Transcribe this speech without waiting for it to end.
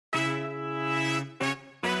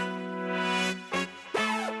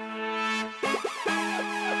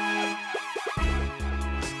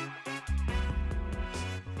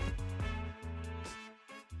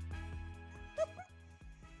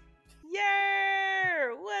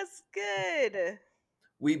What's good?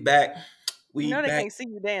 We back. You We know they back. can't see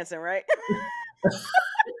you dancing, right?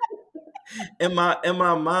 In my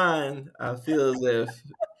mind, I feel as if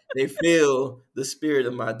they feel the spirit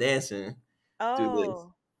of my dancing through this.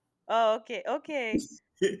 Oh, oh, okay, okay,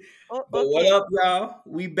 oh, But what okay. up, y'all?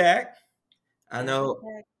 We back. I Can we know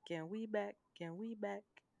back? Can we back? Can we back?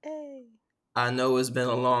 Hey. I know it's been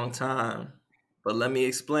a long time, but let me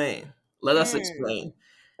explain. Let us Mm. explain.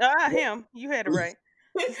 Him. You had it right.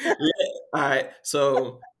 All right.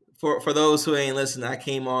 So for those who ain't listening, I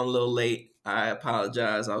came on a little late. I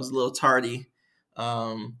apologize. I was a little tardy.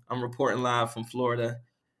 I'm reporting live from Florida.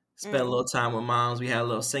 Spent a Mm. little time with moms. We had a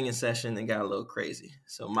little singing session and got a little crazy.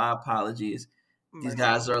 So my apologies. These Mercy.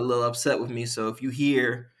 guys are a little upset with me. So if you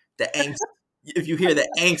hear the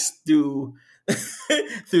angst through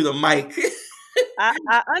through the mic,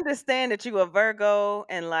 I understand that you a Virgo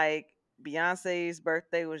and like Beyonce's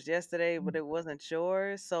birthday was yesterday, but it wasn't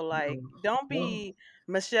yours. So like, don't no. be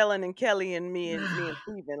Michelle and Kelly and me and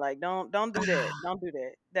Steven. Like, don't do that. Don't do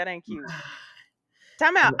that. That ain't cute.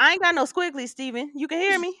 Time out. I ain't got no squiggly, Steven. You can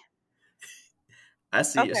hear me? I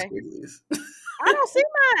see your Okay. squigglies. I don't see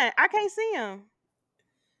mine. I can't see them.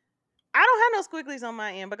 I don't have no squigglies on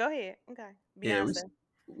my end, but go ahead. Okay. Yeah, Beyonce.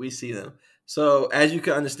 we see them. So as you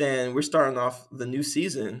can understand, we're starting off the new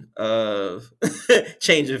season of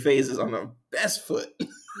changing phases on our best foot.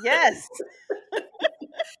 Yes.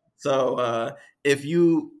 So if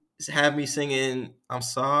you have me singing I'm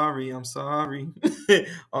sorry" on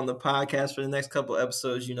the podcast for the next couple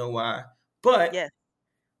episodes, you know why. But Yes.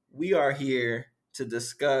 we are here to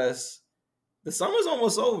discuss the summer's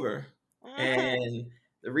almost over. Mhm. And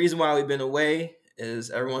the reason why we've been away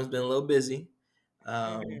is everyone's been a little busy,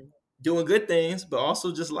 um, Mhm. doing good things, but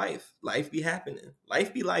also just life. Life be happening.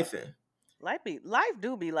 Life be lifing. Life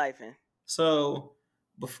do be lifing. So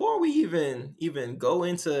before we even go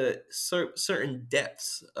into certain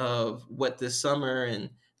depths of what this summer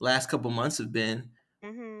and last couple months have been,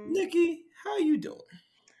 Mhm. Nikki, how you doing?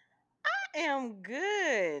 I am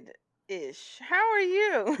good ish. How are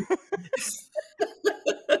you?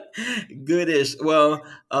 Goodish. Well,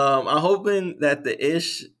 I'm hoping that the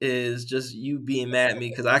ish is just you being mad at me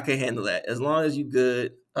because I can handle that. As long as you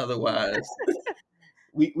good, otherwise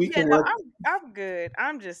we Yeah, can no, work. I'm good.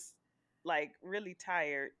 I'm just like really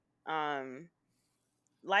tired. Um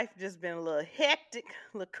Life just been a little hectic,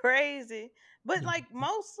 a little crazy, but like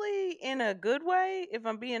mostly in a good way, if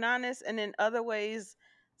I'm being honest. And in other ways,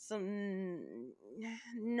 some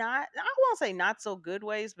not, I won't say not so good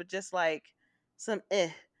ways, but just like some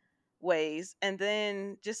ways. And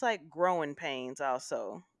then just like growing pains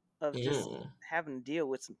also of just Mm, having to deal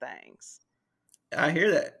with some things. I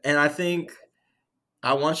hear that, and I think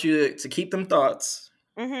I want you to keep them thoughts.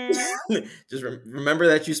 Mm-hmm. Just remember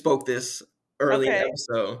that you spoke this early in the Okay.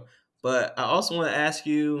 episode. But I also want to ask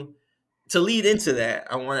you to lead into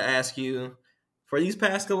that. I want to ask you for these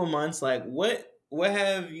past couple months, like what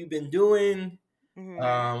have you been doing?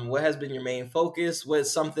 Mm-hmm. What has been your main focus?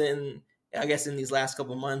 What's something I guess in these last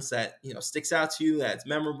couple months that sticks out to you, that's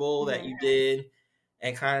memorable that Mm-hmm. you did,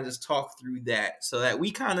 and kind of just talk through that so that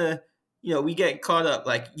we kind of we get caught up.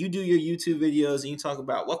 Like you do your YouTube videos and you talk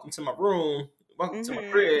about welcome to my room, welcome to my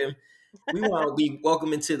Mm-hmm. crib. We want to be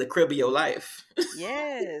welcome into the crib of your life.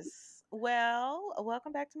 Yes. Well,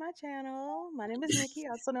 welcome back to my channel. My name is Nikki,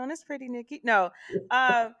 also known as Pretty Nikki. No.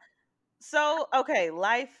 Uh so okay,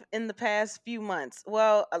 life in the past few months.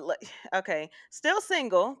 Well, okay, still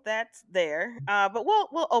single. That's there. But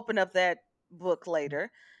we'll open up that book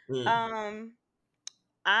later. Mm. Um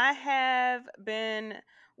I have been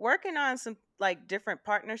working on some like different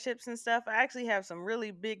partnerships and stuff. I actually have some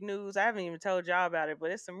really big news. I haven't even told y'all about it,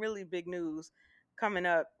 but it's some really big news coming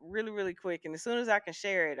up really, really quick. And as soon as I can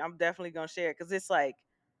share it, I'm definitely gonna share it because it's like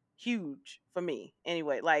huge for me.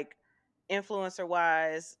 Anyway, like influencer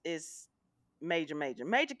wise, is major, major,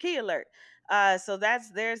 major key alert. So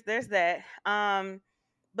there's that.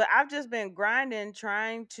 But I've just been grinding,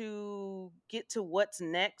 trying to get to what's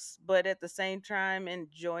next, but at the same time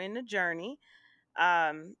enjoying the journey.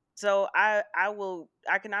 So I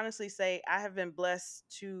can honestly say I have been blessed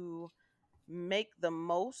to make the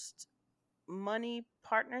most money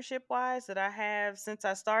partnership wise that I have since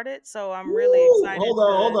I started. So I'm really Woo! excited Hold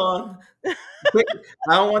on, to. hold on. Quick.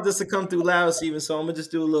 I don't want this to come through loud, Steven, so I'm gonna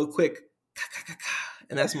just do a little quick,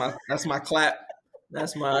 and that's my clap.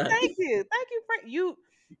 That's my Thank you, Frank.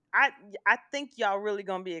 I think y'all really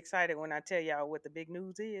gonna be excited when I tell y'all what the big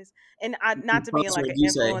news is, and not to be in props like when an you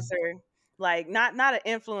say. influencer, like not an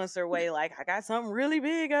influencer way. Like I got something really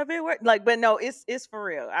big of it. Like, but no, it's for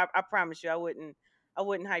real. I promise you, I wouldn't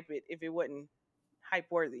hype it if it wasn't hype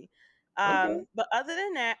worthy. Okay. But other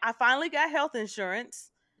than that, I finally got health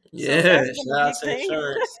insurance. So Yeah. that's been a Shout out big to thing.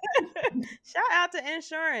 insurance. Shout out to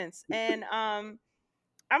insurance. And I'm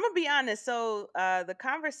gonna be honest. So the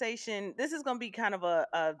conversation, this is gonna be kind of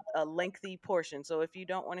a lengthy portion. So if you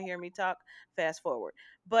don't want to hear me talk, fast forward.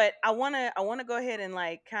 But I wanna go ahead and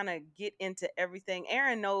like kind of get into everything.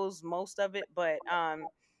 Aaron knows most of it, but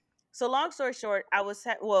so long story short,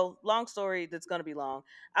 long story that's going to be long.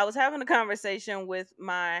 I was having a conversation with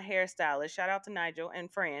my hairstylist. Shout out to Nigel and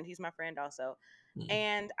friend. He's my friend also. Mm,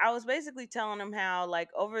 And I was basically telling him how like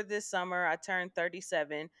over this summer I turned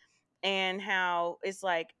 37, and how it's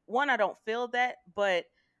like one, I don't feel that, but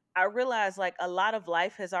I realize like a lot of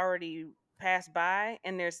life has already passed by,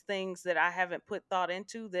 and there's things that I haven't put thought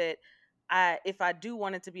into that I if I do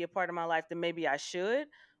want it to be a part of my life, then maybe I should,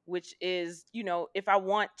 which is, if I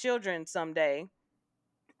want children someday,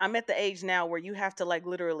 I'm at the age now where you have to like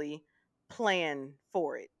literally plan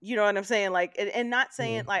for it. You know what I'm saying? Like, and not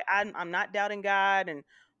saying mm, like I'm not doubting God and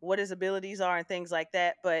what his abilities are and things like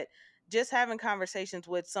that, but just having conversations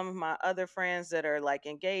with some of my other friends that are like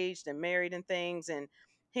engaged and married and things, and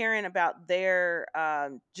hearing about their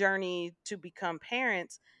journey to become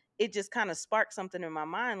parents, it just kind of sparked something in my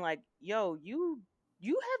mind. Like, yo, you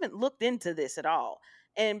haven't looked into this at all,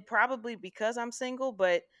 and probably because I'm single,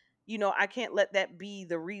 but I can't let that be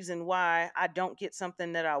the reason why I don't get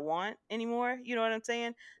something that I want anymore. You know what I'm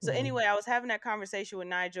saying? So mm, anyway, I was having that conversation with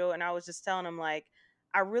Nigel, and I was just telling him like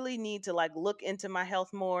I really need to like look into my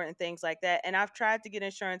health more and things like that. And I've tried to get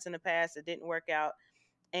insurance in the past, it didn't work out,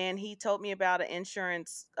 and he told me about an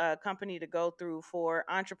insurance company to go through for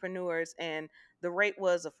entrepreneurs, and the rate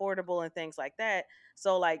was affordable and things like that.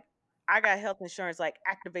 So like I got health insurance like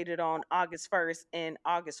activated on August 1st, and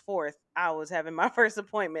August 4th I was having my first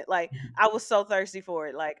appointment. Like I was so thirsty for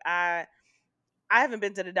it. Like I haven't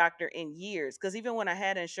been to the doctor in years, because even when I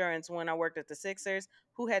had insurance when I worked at the Sixers,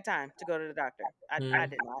 who had time to go to the doctor? I mm,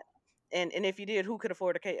 did not. And if you did, who could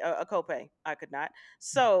afford a copay? I could not.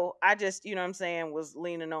 So I just, you know what I'm saying, was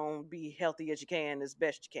leaning on be healthy as you can, as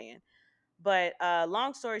best you can. But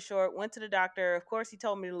long story short, went to the doctor. Of course, he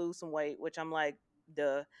told me to lose some weight, which I'm like,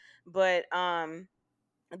 duh. But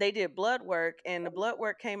they did blood work, and the blood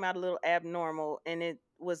work came out a little abnormal, and it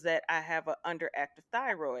was that I have an underactive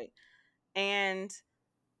thyroid. And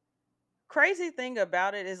crazy thing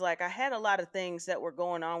about it is like I had a lot of things that were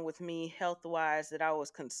going on with me health wise that I was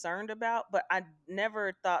concerned about, but I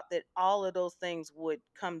never thought that all of those things would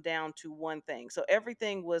come down to one thing. So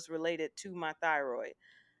everything was related to my thyroid.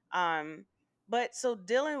 um, but so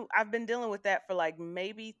I've been dealing with that for like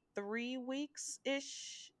maybe 3 weeks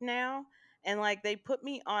ish now. And like they put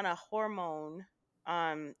me on a hormone.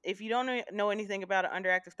 If you don't know anything about an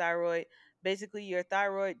underactive thyroid, basically your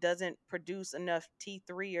thyroid doesn't produce enough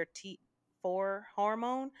T3 or T4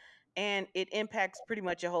 hormone, and it impacts pretty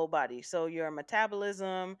much your whole body. So your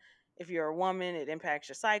metabolism, if you're a woman, it impacts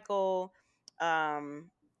your cycle, um,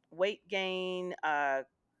 weight gain,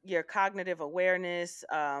 your cognitive awareness,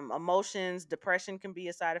 emotions, depression can be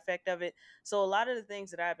a side effect of it. So a lot of the things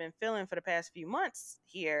that I've been feeling for the past few months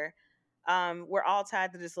here, were all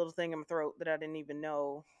tied to this little thing in my throat that I didn't even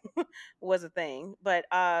know was a thing. But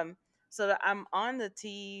I'm on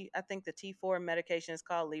I think the T4 medication is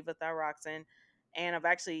called levothyroxine, and I've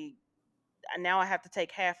actually now I have to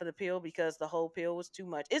take half of the pill because the whole pill was too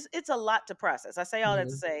much. It's a lot to process. I say all that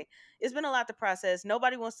to mm, say it's been a lot to process.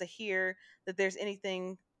 Nobody wants to hear that there's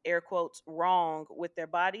anything, air quotes, wrong with their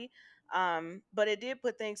body. But it did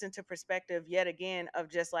put things into perspective yet again of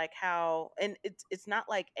just like how, and it's not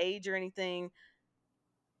like age or anything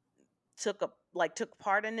took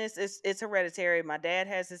part in this. It's hereditary. My dad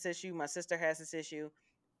has this issue, my sister has this issue,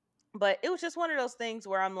 but it was just one of those things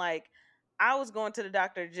where I'm like, I was going to the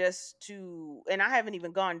doctor just to, and I haven't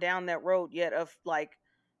even gone down that road yet of like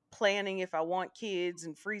planning if I want kids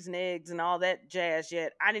and freezing eggs and all that jazz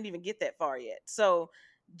yet. I didn't even get that far yet. So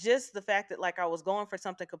just the fact that like I was going for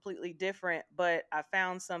something completely different, but I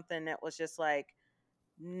found something that was just like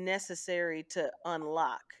necessary to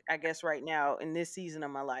unlock, I guess, right now in this season of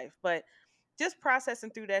my life. But just processing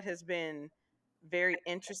through that has been very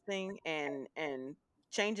interesting, and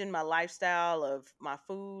changing my lifestyle of my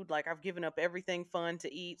food. Like I've given up everything fun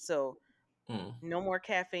to eat. So mm. no more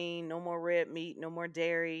caffeine, no more red meat, no more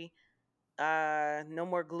dairy, no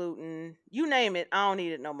more gluten. You name it, I don't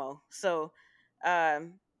eat it no more. So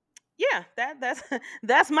um yeah, that's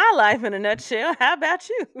that's my life in a nutshell. How about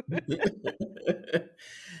you?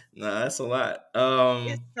 Nah, that's a lot.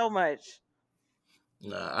 It's so much.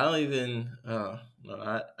 Nah, I don't even. No,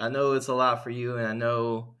 I know it's a lot for you, and I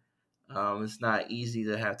know. It's not easy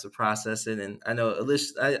to have to process it, and I know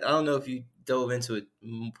I don't know if you dove into it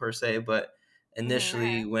per se, but Mhm.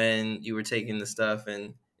 initially when you were taking the stuff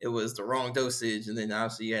and it was the wrong dosage, and then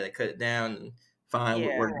obviously you had to cut it down and find what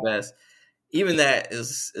Yeah. worked best. Even that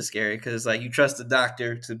is scary because like you trust the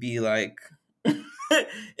doctor to be like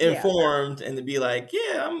Yeah. informed and to be like,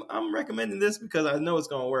 yeah, I'm recommending this because I know it's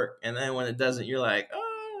gonna work, and then when it doesn't, you're like,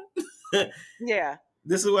 oh, Yeah.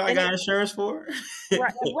 this is what I And got insurance for.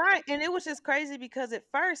 right, right, and it was just crazy because at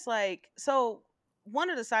first, like, so one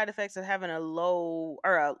of the side effects of having a low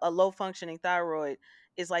or a low functioning thyroid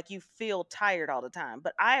is like you feel tired all the time.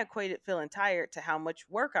 But I equated feeling tired to how much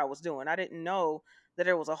work I was doing. I didn't know that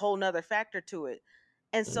there was a whole nother factor to it.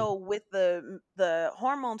 And so with the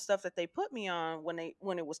hormone stuff that they put me on when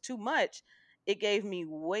it was too much, it gave me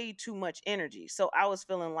way too much energy. So I was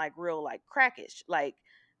feeling like real like crackish, like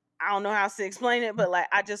I don't know how to explain it, but like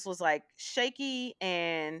I just was like shaky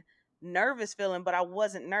and nervous feeling, but I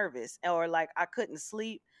wasn't nervous or like I couldn't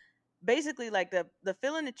sleep. Basically, like the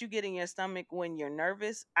feeling that you get in your stomach when you're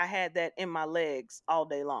nervous, I had that in my legs all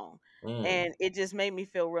day long. Mm, And it just made me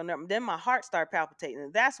feel real nervous. Then my heart started palpitating.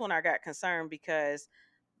 And that's when I got concerned because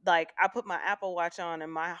like I put my Apple Watch on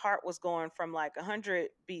and my heart was going from like 100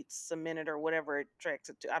 beats a minute or whatever it tracks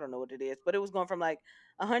it to. I don't know what it is, but it was going from like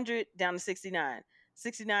 100 down to 69,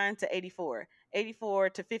 69 to 84, 84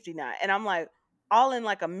 to 59. And I'm like, all in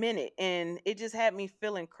like a minute. And it just had me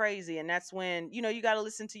feeling crazy. And that's when, you got to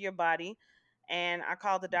listen to your body. And I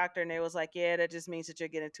called the doctor and they was like, yeah, that just means that you're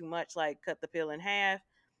getting too much. Like, cut the pill in half,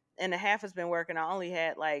 and the half has been working. I only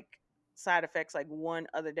had like side effects like one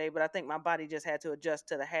other day, but I think my body just had to adjust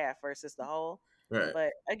to the half versus the whole. right.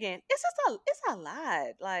 But again, it's a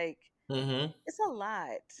lot. Like Mm-hmm. it's a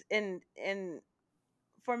lot. And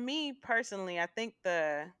for me personally, I think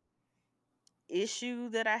the issue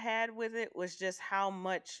that I had with it was just how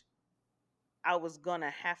much I was gonna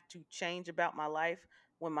have to change about my life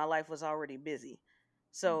when my life was already busy.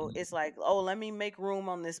 So it's like, oh, let me make room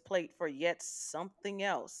on this plate for yet something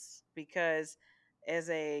else. Because as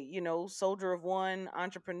a, soldier of one,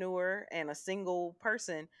 entrepreneur, and a single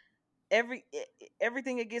person,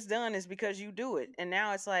 everything that gets done is because you do it. And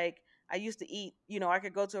now it's like I used to eat, I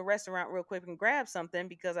could go to a restaurant real quick and grab something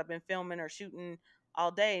because I've been filming or shooting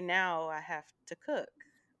all day. Now I have to cook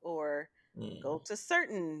or go Mm. to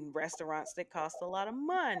certain restaurants that cost a lot of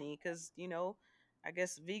money because I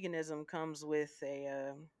guess veganism comes with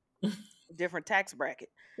a different tax bracket.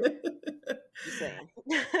 Just saying.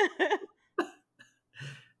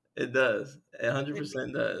 It does. It it,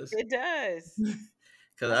 100% does. it does.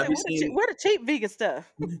 Because I I said, be seeing where the cheap vegan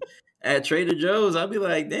stuff? at Trader Joe's, I'll be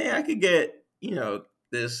like, dang, I could get,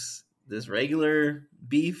 this regular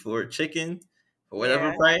beef or chicken for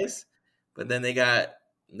whatever Yeah. price. But then they got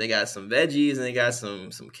some veggies and they got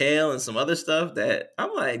some kale and some other stuff that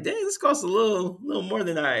I'm like, dang, this costs a little more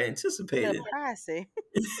than I A little anticipated. pricey.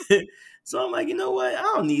 So I'm like, you know what? I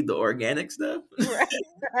don't need the organic stuff. Right.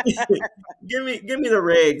 give me the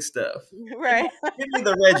reg stuff. Give me, Right. give me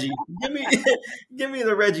the Reggie. Give me give me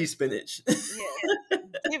the Reggie spinach. Yes.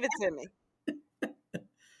 Give it to me.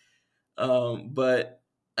 But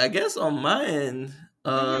I guess on my end,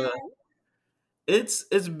 Mhm. it's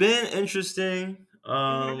been interesting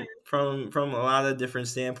Mhm. from a lot of different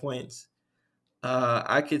standpoints.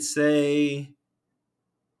 I could say,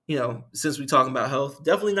 since we talking about health,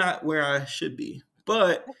 definitely not where I should be,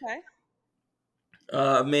 but Okay.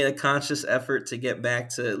 I've made a conscious effort to get back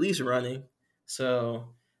to at least running.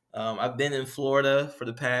 So I've been in Florida for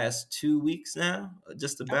the past 2 weeks now,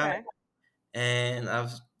 just about. Okay. And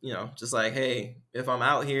I've, just like, hey, if I'm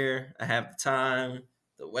out here, I have the time,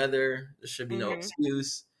 the weather, there should be no Mhm.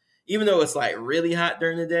 excuse. Even though it's like really hot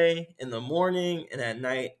during the day, in the morning and at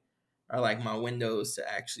night are like my windows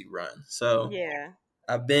to actually run. So Yeah.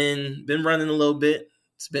 I've been running a little bit.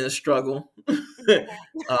 It's been a struggle.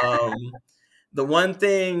 um, the one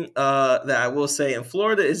thing that I will say in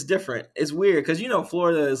Florida is different. It's weird because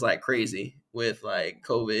Florida is like crazy with like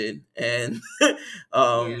COVID and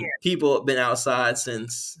Yeah. people have been outside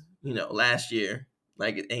since last year,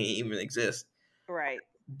 like it ain't even exist. Right.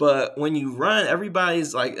 But when you run,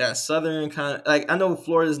 everybody's like that southern kind of like I know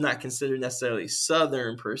Florida is not considered necessarily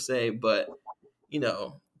southern per se, but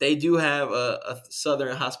they do have a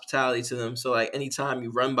southern hospitality to them. So like anytime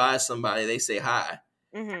you run by somebody, they say hi.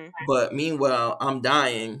 Mhm. But meanwhile, I'm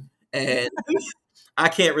dying and I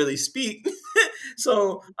can't really speak.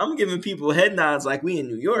 So I'm giving people head nods like we in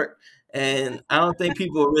New York. And I don't think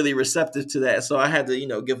people are really receptive to that. So I had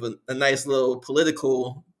to, give a nice little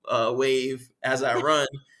political wave as I run,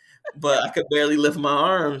 but I could barely lift my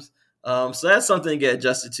arms. So that's something to get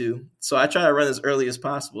adjusted to. So I try to run as early as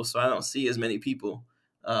possible so I don't see as many people.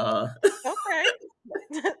 Uh, Okay.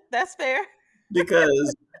 That's fair.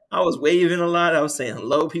 because I was waving a lot. I was saying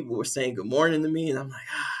hello. People were saying good morning to me, and I'm like,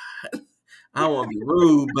 ah, I don't want to be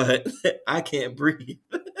rude, but I can't breathe.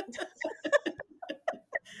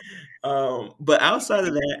 But outside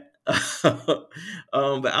of that,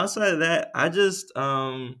 I just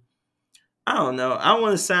I don't know. I don't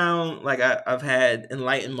want to sound like I've had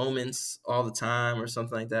enlightened moments all the time or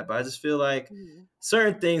something like that, but I just feel like Mhm.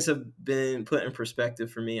 certain things have been put in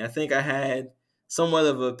perspective for me. I think I had somewhat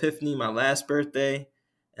of an epiphany my last birthday,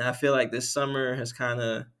 and I feel like this summer has kind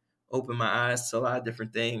of opened my eyes to a lot of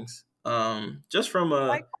different things. Just from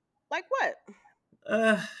Like a like what?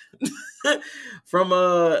 uh, from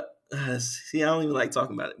a see, I don't even like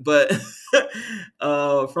talking about it, but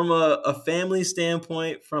from a family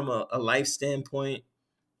standpoint, from a life standpoint,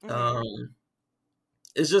 Mhm. um,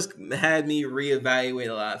 it's just had me reevaluate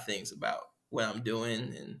a lot of things about what I'm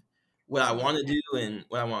doing and what I want to Mhm. do and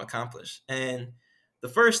what I want to accomplish. And the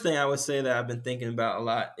first thing I would say that I've been thinking about a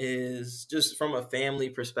lot is just from a family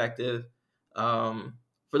perspective. Um,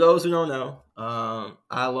 for those who don't know,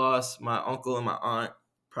 I lost my uncle and my aunt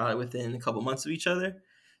probably within a couple months of each other.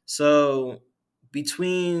 So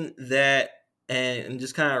between that and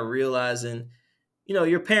just kind of realizing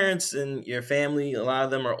your parents and your family, a lot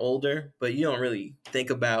of them are older, but you don't really think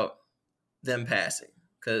about them passing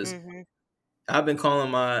because Mhm. I've been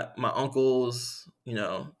calling my uncles,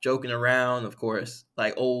 joking around, of course,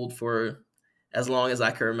 like old for as long as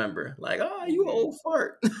I can remember. Like, oh, you Mhm. old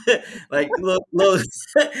fart, like little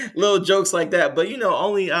little jokes like that. But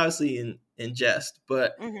only obviously in jest.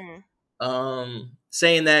 But Mhm.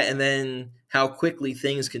 saying that and then how quickly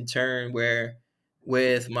things can turn where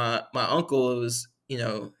with my uncle it was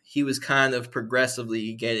he was kind of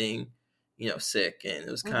progressively getting sick, and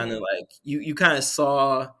it was kind of Mhm. like you kind of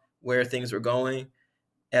saw where things were going,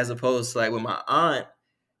 as opposed to like with my aunt,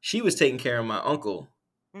 she was taking care of my uncle,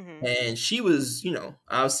 Mhm. and she was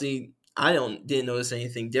obviously I don't didn't notice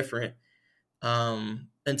anything different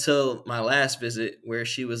until my last visit, where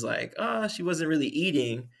she was like, she wasn't really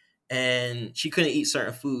eating, and she couldn't eat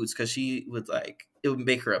certain foods because she would like it would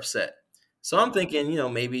make her upset. So I'm Mhm.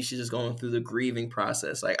 thinking, maybe she's just going through the grieving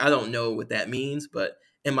process. Like I don't know what that means, but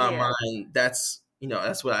in my Yeah. mind, that's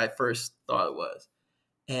what I first thought it was.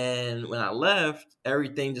 And when I left,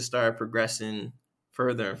 everything just started progressing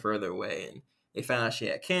further and further away. And they found out she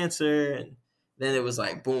had cancer. And then it was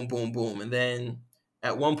like boom, boom, boom. And then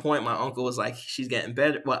at one point, my uncle was like, she's getting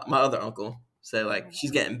better. Well, my other uncle said, like, Mhm.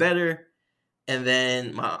 she's getting better. And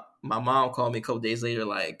then my mom called me a couple days later,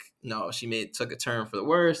 like, no, she took a turn for the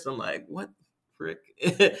worst. I'm like, what the frick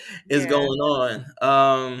is Yeah. going on?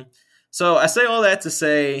 So I say all that to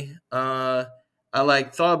say, I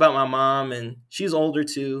like thought about my mom, and she's older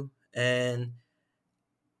too, and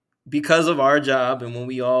because of our job and when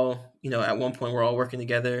we all at one point we're all working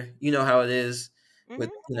together, you know how it is with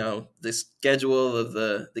Mhm. the schedule of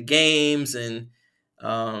the games, and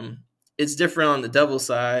um it's different on the double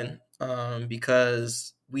side,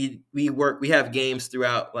 because we have games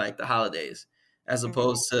throughout like the holidays, as Mhm.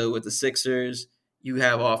 opposed to with the Sixers, you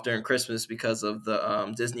have off during Christmas because of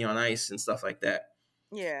the Disney on Ice and stuff like that.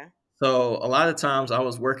 Yeah. So a lot of times I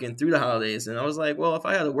was working through the holidays, and I was like, well, if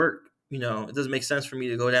I had to work, it doesn't make sense for me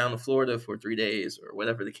to go down to Florida for 3 days or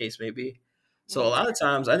whatever the case may be. So a Mhm. lot of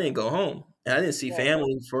times I didn't go home, and I didn't see Right.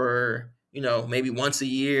 family for, maybe once a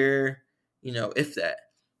year, if that.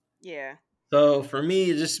 Yeah. So for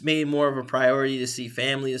me, it just made more of a priority to see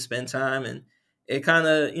family, to spend time. And it kind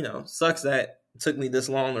of, sucks that it took me this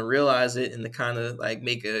long to realize it and to kind of like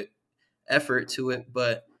make a effort to it.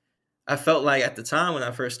 But I felt like at the time when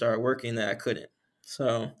I first started working that I couldn't.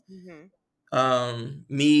 So Mhm.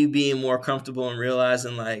 me being more comfortable and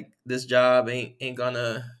realizing like this job ain't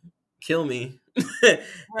gonna kill me,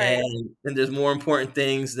 Right. and there's more important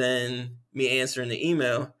things than me answering the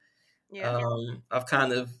email. Yeah. I've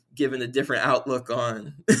kind of given a different outlook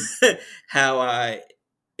on how I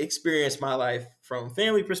experience my life from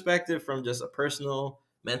family perspective, from just a personal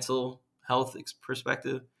mental health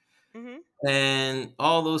perspective, Mhm. and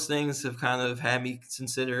all those things have kind of had me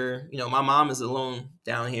consider, my mom is alone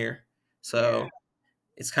down here. Yeah. So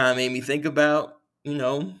it's kind of made me think about,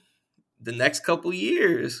 the next couple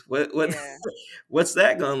years. What Yeah. what's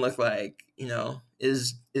that going to look like?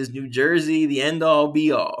 Is New Jersey the end all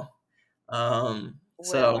be all? Well,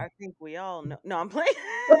 So I think we all know. No, I'm playing.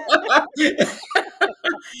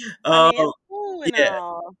 I mean, um it's cool and yeah,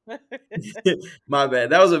 all. my bad.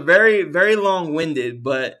 That was a very very long-winded,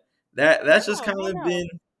 but that's just No, kind no, of no. been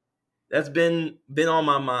that's been on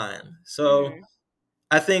my mind. So Mhm.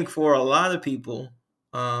 I think for a lot of people,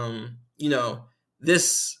 you know,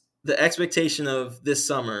 this the expectation of this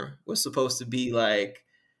summer was supposed to be like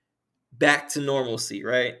back to normalcy,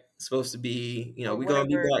 right? It's supposed to be, Or we're gonna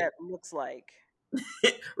be whatever back. that looks like.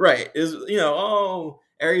 Right. Is oh,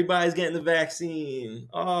 everybody's getting the vaccine.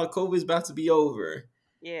 Oh, COVID's about to be over.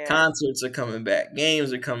 Yeah. Concerts are coming back.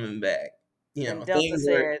 Games are coming back. And Delta Things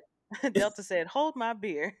are. said, Delta said, hold my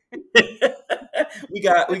beer. we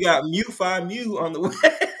got Mew on the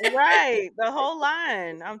way. Right. The whole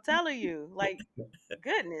line. I'm telling you. Like,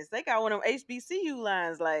 goodness, they got one of them HBCU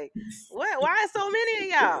lines. Like, what? Why so many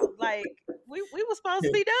of y'all? Like, we were supposed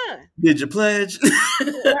to be done. Did you pledge?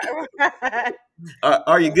 Right, right.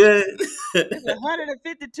 Are you good? It's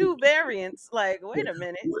 152 variants. Like, wait a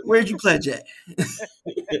minute. Where'd you pledge at?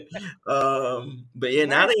 But yeah,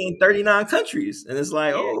 now they in Mercy. 39 countries, and it's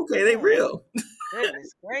like, Yeah. oh, okay, they Oh, real.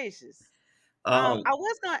 goodness gracious. I Um,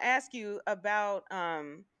 was gonna ask you about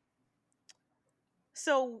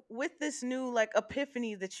so with this new like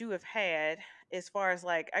epiphany that you have had as far as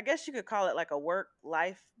like I guess you could call it like a work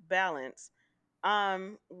life balance.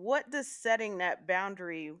 What does setting that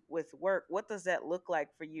boundary with work, what does that look like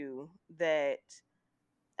for you? That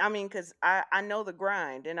I mean, because I know the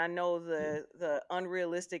grind and I know the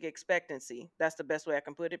unrealistic expectancy. That's the best way I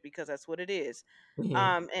can put it because that's what it is.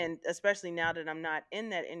 mhm. And especially now that I'm not in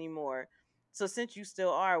that anymore. So since you still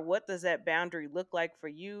are, what does that boundary look like for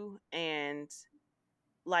you? And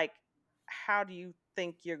like, how do you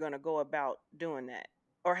think you're going to go about doing that?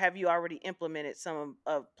 Or have you already implemented some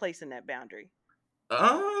of placing that boundary?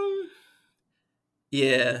 um,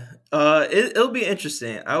 yeah. It'll be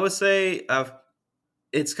interesting. I would say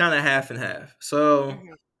it's kind of half and half. So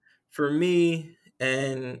Hmm. for me,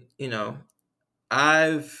 and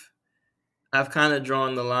I've I've kind of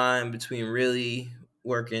drawn the line between really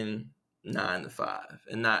working 9 to 5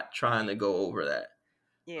 and not trying to go over that.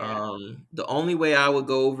 Yeah. The only way I would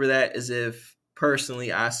go over that is if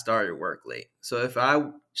personally I started work late. So if I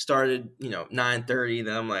started, 9:30,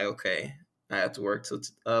 then I'm like, okay, I have to work till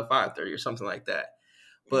 5:30 or something like that.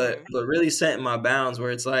 But Hmm. but really setting my bounds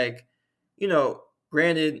where it's like, you know,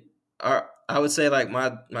 granted, I would say like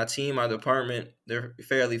my team, my department, they're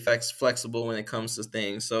fairly flexible when it comes to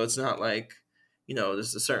things. So it's not like,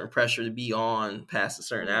 there's a certain pressure to be on past a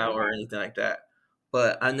certain Hmm. hour or anything like that.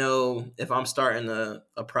 But I know if I'm starting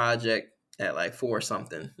a project at like 4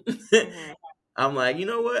 something, Hmm. I'm like, you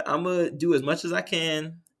know what? I'm gonna do as much as I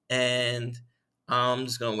can, and I'm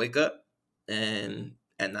just gonna wake up, and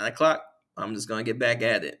at 9 o'clock, I'm just gonna get back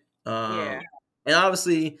at it. Yeah. And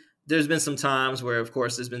obviously, there's been some times where, of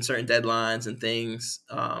course, there's been certain deadlines and things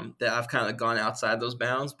that I've kind of gone outside those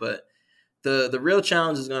bounds. But the real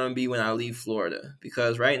challenge is gonna be when I leave Florida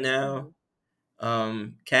because right now,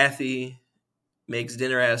 Hmm. Kathy makes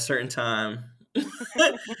dinner at a certain time.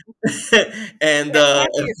 And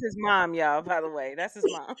Kathy is his mom, y'all. By the way, that's his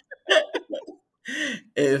mom.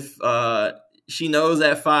 if she knows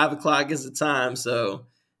that 5 o'clock is the time, so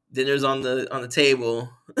dinner's on the table.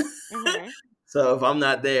 Hmm. So if I'm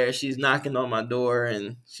not there, she's knocking on my door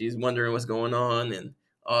and she's wondering what's going on and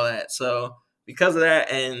all that. So because of that,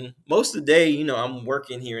 and most of the day, I'm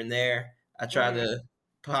working here and there. I try Hmm. to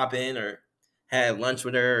pop in or have lunch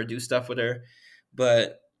with her or do stuff with her.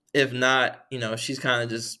 But if not, she's kind of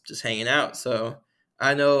just hanging out. So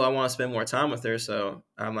I know I want to spend more time with her. So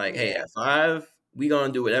I'm like, hey, Yeah. at 5, we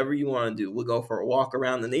gonna do whatever you want to do. We'll go for a walk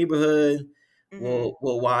around the neighborhood. Hmm.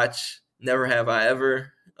 We'll watch Never Have I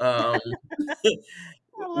Ever. I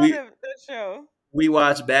love we that show. we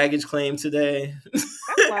watched Baggage Claim today.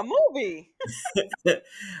 That's my movie.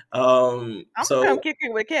 I'm gonna come So kick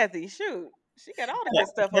it with Kathy. Shoot, she got all the good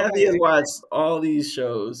stuff on Kathy has here. watched all these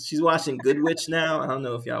shows. She's watching Good Witch now. I don't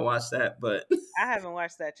know if y'all watched that, but I haven't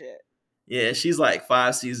watched that yet. yeah, she's like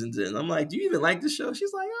 5 seasons in. I'm like, do you even like the show?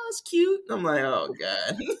 She's like, oh, it's cute. I'm like, oh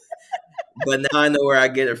god. But now I know where I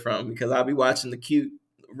get it from because I'll be watching the cute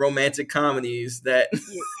romantic comedies that.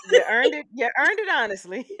 You earned it. You earned it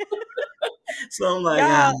honestly. So I'm like,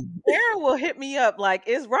 Y'all, Aaron will hit me up like,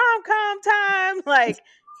 it's rom com time. Like,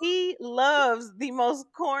 he loves the most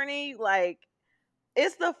corny, like,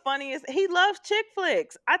 it's the funniest. He loves chick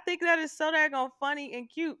flicks. I think that is so daggone funny and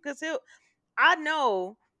cute because I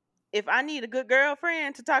know if I need a good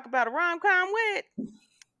girlfriend to talk about a rom com with,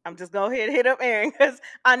 I'm just go ahead and hit up Aaron because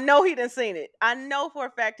I know he done seen it. I know for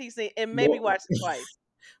a fact he's seen it and maybe more, watched it twice.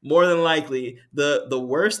 more than likely, the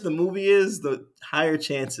worse the movie is, the higher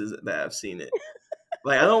chances that I've seen it.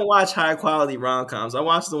 Like I don't watch high quality rom coms. I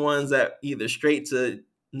watch the ones that either straight to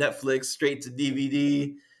Netflix, straight to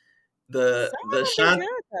DVD. The Some the of them be Shan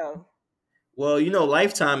good though. Well,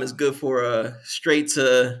 Lifetime is good for a straight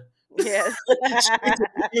to Yes. Straight to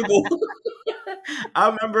the table.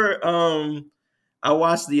 I remember I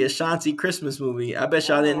watched the Ashanti Christmas movie. I bet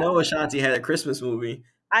y'all didn't Mm. know Ashanti had a Christmas movie.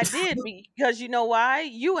 I did because you know why?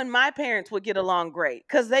 You and my parents would get along great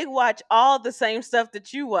because they watch all the same stuff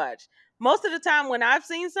that you watch. Most of the time, when I've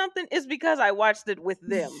seen something, it's because I watched it with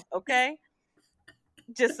them. Okay,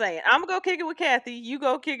 just saying. I'm gonna go kick it with Kathy. You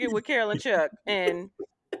go kick it with Carol and Chuck, and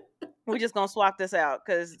we just gonna swap this out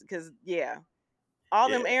because yeah, all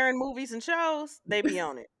them Yeah, Aaron movies and shows, they be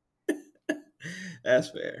on it. that's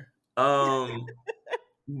fair.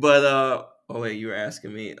 But oh wait, you were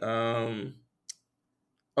asking me.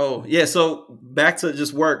 Oh yeah, so back to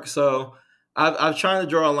just work. So I've trying to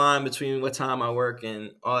draw a line between what time I work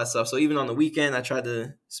and all that stuff. So even on the weekend, I try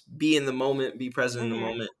to be in the moment, be present in the Hmm.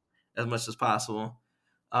 moment as much as possible.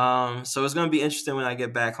 So it's gonna be interesting when I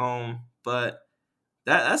get back home. But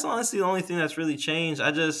that's honestly the only thing that's really changed.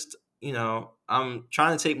 I just I'm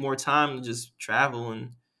trying to take more time to just travel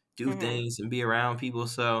and do Hmm. things and be around people.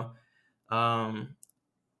 So um,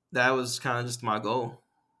 that was kind of just my goal.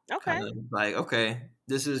 Okay. Kind of like, okay,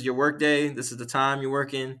 this is your work day. This is the time you're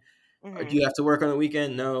working. Or do Hmm. you have to work on the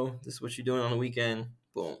weekend? No, this is what you're doing on the weekend.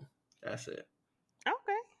 Boom. That's it.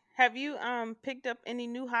 Okay. Have you picked up any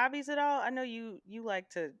new hobbies at all? I know you like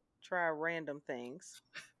to try random things.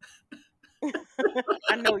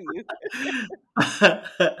 I know you. I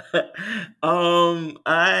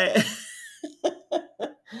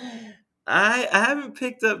I haven't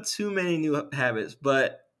picked up too many new habits,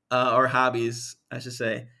 but or hobbies, I should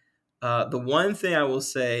say. The one thing I will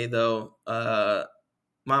say though,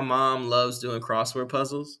 my mom loves doing crossword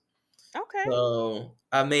puzzles. Okay. So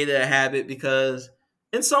I made it a habit because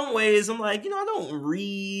in some ways I'm like, I don't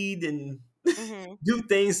read and Mhm. do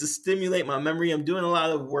things to stimulate my memory. I'm doing a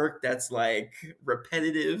lot of work that's like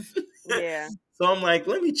repetitive. Yeah. So I'm like,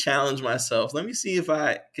 let me challenge myself. Let me see if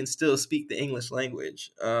I can still speak the English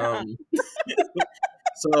language. Uh-uh.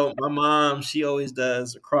 So my mom, she always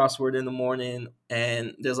does a crossword in the morning,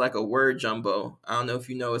 and there's like a word jumbo. I don't know if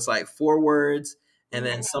you know, it's like four words, and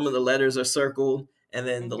then Mhm. some of the letters are circled, and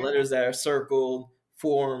then the Mhm. letters that are circled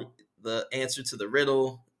form the answer to the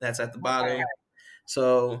riddle that's at the bottom. Okay.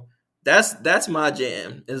 So that's my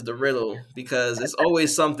jam is the riddle because it's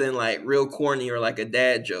always something like real corny or like a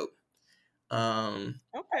dad joke. Um,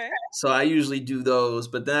 Okay. so I usually do those,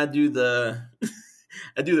 but then I do the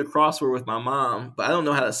I do the crossword with my mom, but I don't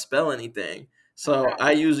know how to spell anything. So Okay.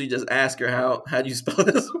 I usually just ask her how do you spell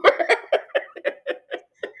this word?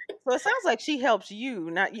 So it sounds like she helps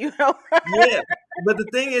you, not you help her. Yeah. But the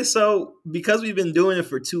thing is, so because we've been doing it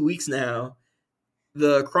for 2 weeks now,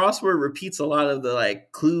 the crossword repeats a lot of the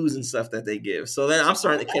like clues and stuff that they give. So then I'm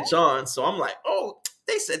starting to Okay. catch on. So I'm like, oh,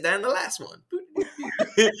 they said that in the last one.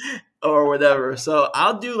 Or whatever. So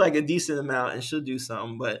I'll do like a decent amount and she'll do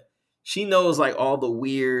some, but she knows like all the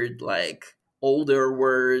weird, like older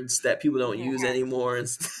words that people don't Mhm. use anymore and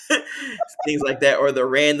things like that, or the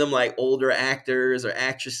random like older actors or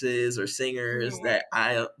actresses or singers Mhm. that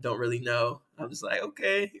I don't really know. I'm just like,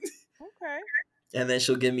 okay. Okay. And then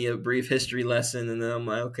she'll give me a brief history lesson, and then I'm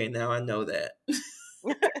like, okay, now I know that.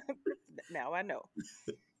 Now I know.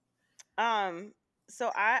 Um so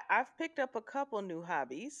I've picked up a couple new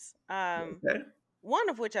hobbies. Okay. One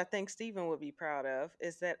of which I think Stephen would be proud of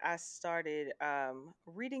is that I started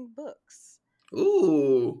reading books.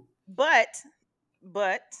 Ooh. But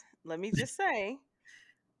but let me just say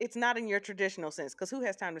it's not in your traditional sense because who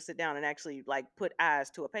has time to sit down and actually like put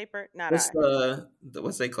eyes to a paper? Not What's I.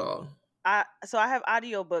 what's they called? So I have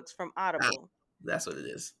audiobooks from Ah, Audible. that's what it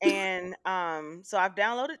is. And so I've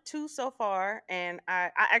downloaded two so far, and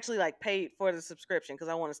I actually like paid for the subscription because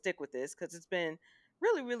I want to stick with this because it's been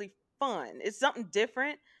really really fun. It's something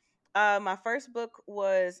different. My first book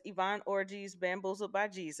was Yvonne Orji's Bamboozled by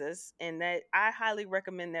Jesus, and that I highly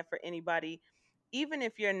recommend that for anybody, even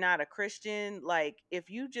if you're not a Christian. Like, if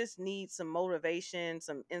you just need some motivation,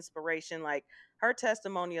 some inspiration, like her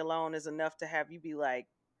testimony alone is enough to have you be like,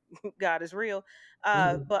 God is real.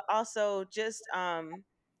 Mhm. But also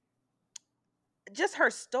just her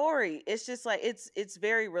story, it's just like it's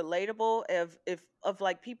very relatable if of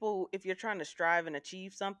like people, if you're trying to strive and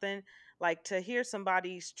achieve something, like to hear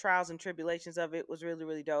somebody's trials and tribulations of it was really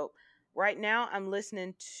really dope. Right now I'm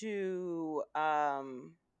listening to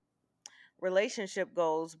Relationship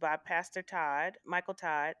Goals by Pastor Todd, Michael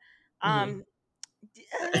Todd. Mhm. um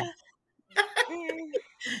mm,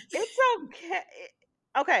 it's okay.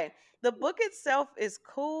 Okay, the book itself is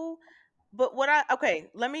cool, but what I okay,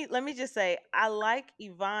 let me just say I like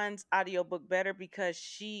Yvonne's audiobook better because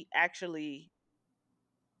she actually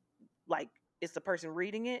like is the person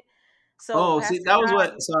reading it. So Oh, see, Pastor that was Todd,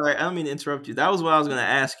 what. Sorry, I don't mean to interrupt you. That was what I was going to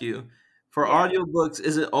ask you. For yeah. audiobooks,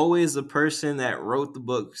 is it always the person that wrote the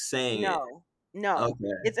book saying it? No, no.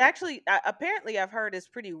 Okay. It's actually apparently I've heard it's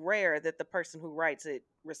pretty rare that the person who writes it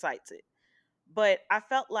recites it. But I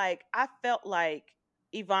felt like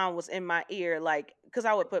Yvonne was in my ear, like because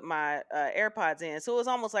I would put my AirPods in, so it was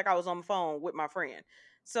almost like I was on the phone with my friend.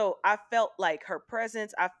 So I felt like her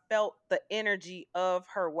presence. I felt the energy of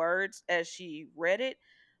her words as she read it.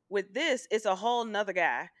 With this, it's a whole nother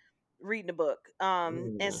guy reading the book.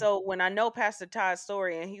 And Mm. so when I know Pastor Todd's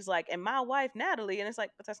story, and he's like, "And my wife Natalie," and it's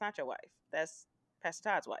like, "But that's not your wife. That's Pastor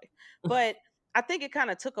Todd's wife." But I think it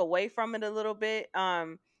kind of took away from it a little bit.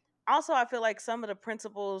 Also, I feel like some of the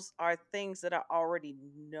principles are things that I already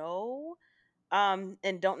know, and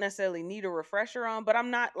don't necessarily need a refresher on, but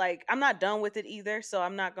I'm not done with it either, so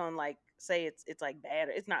I'm not going to like say it's like bad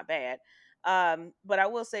or it's not bad. But I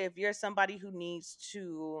will say if you're somebody who needs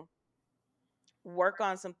to work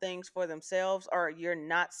on some things for themselves, or you're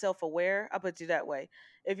not self-aware, I'll put you that way.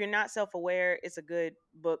 If you're not self-aware, it's a good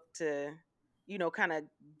book to, kind of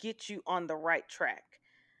get you on the right track.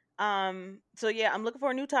 So yeah, I'm looking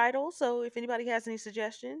for a new title. So if anybody has any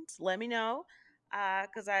suggestions, let me know.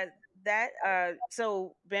 Cause I that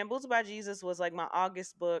so Bamboozled by Jesus was like my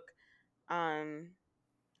August book. Um,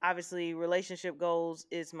 Obviously Relationship Goals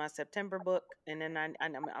is my September book, and then I'm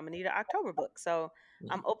gonna need an October book. So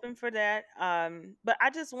I'm open for that. But I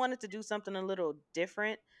just wanted to do something a little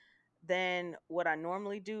different than what I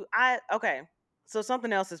normally do. Okay. So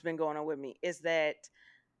something else that's been going on with me is that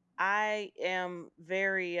I am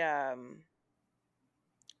very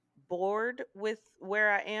bored with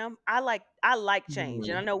where I am. I like change.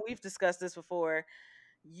 And I Mm. know we've discussed this before.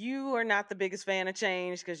 You are not the biggest fan of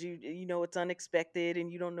change because you know it's unexpected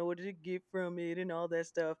and you don't know what to get from it and all that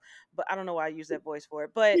stuff. But I don't know why I use that voice for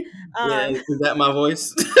it. But Yeah, um is that my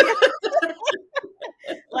voice?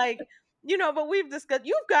 like but we've discussed,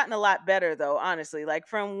 you've gotten a lot better though, honestly, like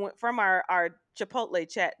from our Chipotle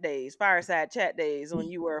chat days, fireside chat days,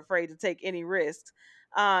 when you were afraid to take any risks.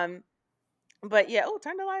 um but yeah, oh,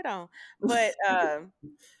 turn the light on. But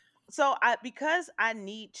so I because I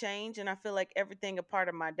need change and I feel like everything a part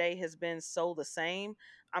of my day has been so the same,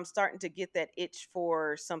 I'm starting to get that itch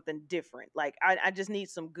for something different. Like I just need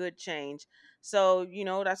some good change. So,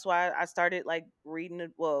 that's why I started like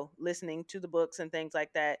listening to the books and things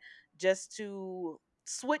like that, just to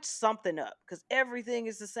switch something up, because everything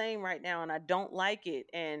is the same right now and I don't like it.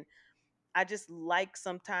 And I just like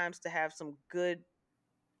sometimes to have some good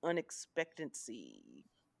unexpectancy,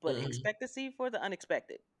 but Mhm, expectancy for the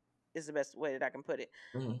unexpected is the best way that I can put it.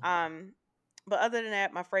 mhm. Um, but other than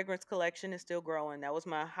that, my fragrance collection is still growing. That was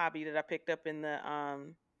my hobby that I picked up in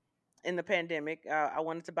the pandemic. I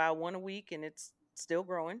wanted to buy one a week, and it's still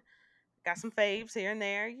growing. Got some faves here and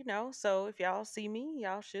there, So if y'all see me,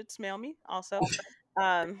 y'all should smell me also.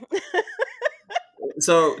 Um,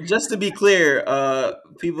 So just to be clear,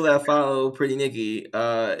 people that follow Pretty Nikki,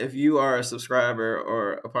 if you are a subscriber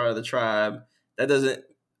or a part of the tribe, that doesn't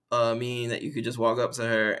mean that you could just walk up to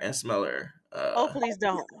her and smell her. oh, please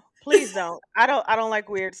don't, please don't. I don't like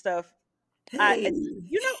weird stuff. I, Hey,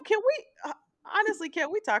 can we honestly,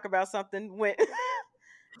 can we talk about something when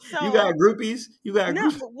you got so groupies? You got no,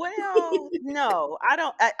 groupies? well, no, I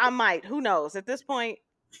don't. I might. Who knows? At this point,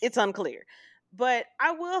 it's unclear. But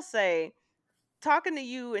I will say, talking to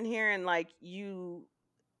you and hearing like you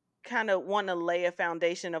kind of want to lay a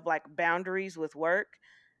foundation of like boundaries with work,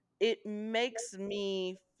 it makes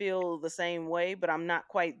me feel the same way, but I'm not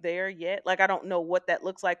quite there yet. Like I don't know what that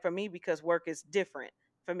looks like for me because work is different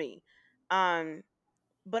for me. Um,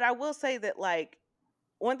 but I will say that like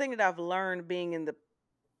one thing that I've learned being in the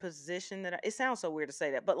position that it sounds so weird to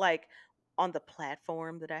say that, but like on the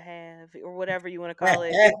platform that I have or whatever you want to call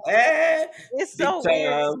it, it's Big so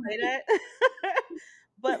weird to time. say that.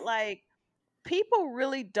 But like people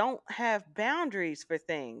really don't have boundaries for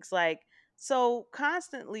things. Like so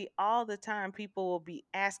constantly all the time people will be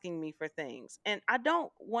asking me for things. And I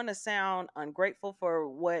don't want to sound ungrateful for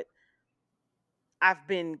what I've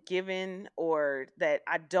been given or that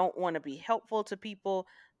I don't want to be helpful to people,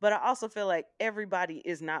 but I also feel like everybody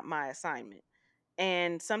is not my assignment.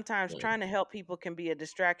 And sometimes trying to help people can be a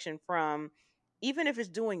distraction from, even if it's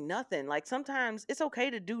doing nothing. Like sometimes it's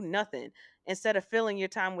okay to do nothing instead of filling your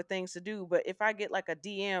time with things to do. But if I get like a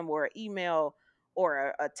DM or an email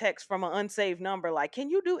or a text from an unsaved number, like, can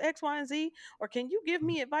you do X, Y, and Z? Or can you give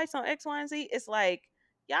me advice on X, Y, and Z? It's like,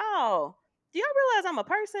 y'all, do y'all realize I'm a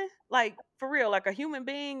person? Like, for real, like a human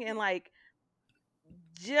being. And like,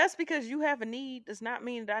 just because you have a need does not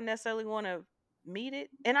mean that I necessarily want to meet it.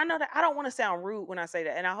 And I know that I don't want to sound rude when I say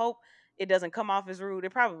that. And I hope it doesn't come off as rude.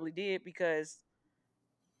 It probably did because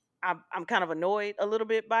I'm kind of annoyed a little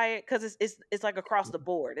bit by it because it's like across the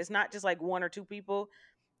board. It's not just like one or two people.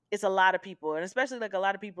 It's a lot of people, and especially like a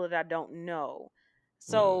lot of people that I don't know.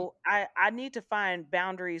 Mm, So I need to find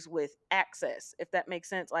boundaries with access, if that makes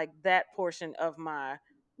sense, like that portion of my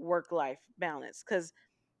work life balance, because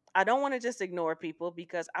I don't want to just ignore people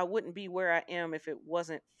because I wouldn't be where I am if it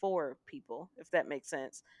wasn't for people, if that makes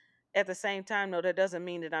sense. At the same time, though, that doesn't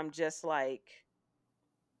mean that I'm just like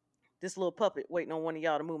this little puppet waiting on one of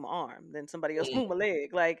y'all to move my arm, then somebody else move my mm.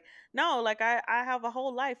 leg. Like, no, like I have a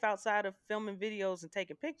whole life outside of filming videos and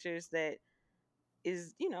taking pictures that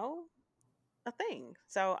is, a thing.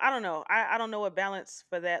 So I don't know. I don't know what balance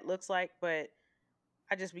for that looks like, but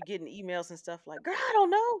I just be getting emails and stuff like, girl, I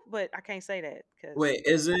don't know. But I can't say that because Wait,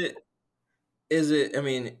 is it, I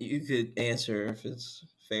mean, you could answer if it's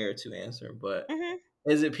fair to answer, but hmm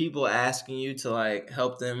is it people asking you to like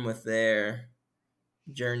help them with their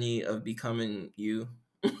journey of becoming you?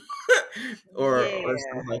 Or yeah.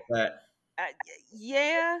 stuff like that?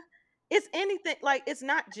 Yeah, it's anything, like it's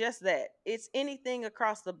not just that. It's anything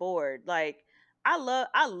across the board. Like I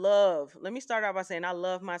love, let me start out by saying I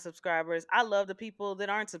love my subscribers. I love the people that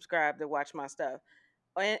aren't subscribed that watch my stuff.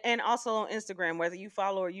 And also on Instagram, whether you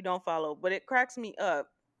follow or you don't follow. But it cracks me up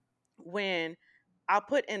when I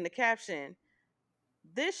put in the caption,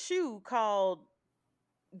 this shoe called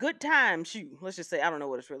Good Time Shoe. Let's just say I don't know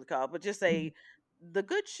what it's really called, but just say the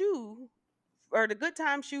good shoe or the Good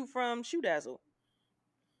Time Shoe from Shoe Dazzle.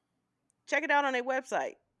 Check it out on their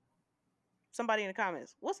website. Somebody in the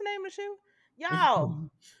comments. What's the name of the shoe? Y'all,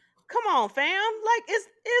 come on, fam. Like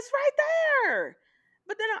it's right there.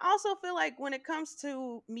 But then I also feel like when it comes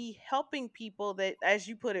to me helping people that, as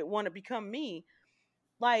you put it, want to become me,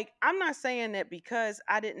 like I'm not saying that because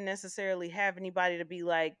I didn't necessarily have anybody to be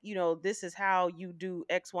like, this is how you do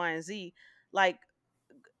X, Y, and Z. Like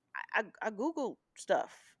I Googled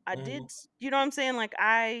stuff. I did, Mhm, you know what I'm saying? Like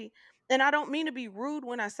and I don't mean to be rude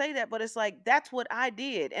when I say that, but it's like that's what I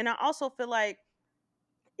did. And I also feel like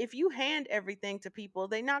if you hand everything to people,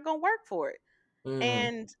 they're not gonna work for it. mhm,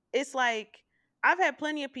 And it's like I've had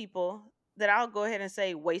plenty of people that I'll go ahead and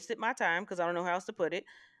say wasted my time because I don't know how else to put it.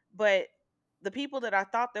 But the people that I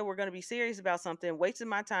thought that were going to be serious about something wasted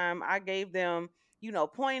my time. I gave them,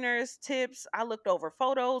 pointers, tips. I looked over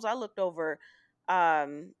photos. I looked over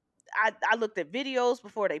um I looked at videos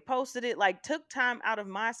before they posted it. Like took time out of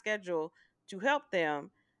my schedule to help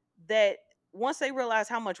them that once they realized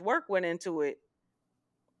how much work went into it,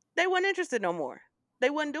 they weren't interested no more. They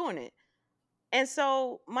wasn't doing it. And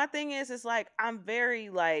so my thing is like I'm very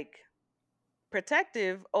like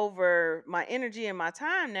protective over my energy and my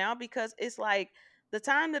time now because it's like the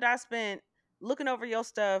time that I spent looking over your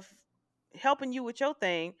stuff, helping you with your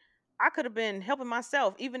thing, I could have been helping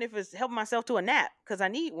myself, even if it's helping myself to a nap because I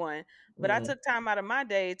need one. But I mhm, took time out of my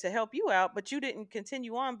day to help you out, but you didn't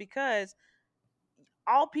continue on because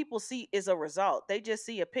all people see is a result. They just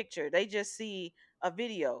see a picture, they just see a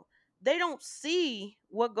video. They don't see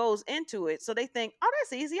what goes into it. So they think, oh,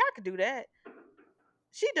 that's easy. I could do that.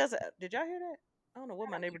 She does it. Did y'all hear that? I don't know what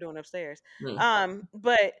my neighbor doing upstairs. mhm,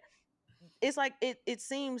 But it's like it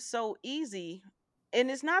seems so easy.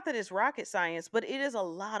 And it's not that it's rocket science, but it is a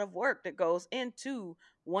lot of work that goes into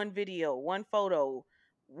one video, one photo,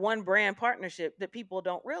 one brand partnership that people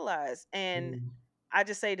don't realize. And mhm, I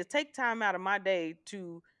just say to take time out of my day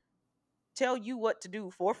to tell you what to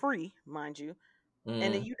do for free, mind you,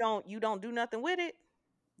 and then mhm. you don't do nothing with it.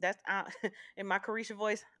 That's in my Carisha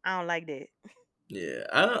voice. I don't like that. Yeah,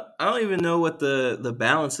 I don't even know what the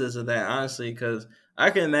balance is of that, honestly, because I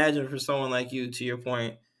can imagine for someone like you, to your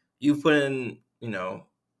point, you've put in,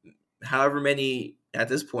 however many at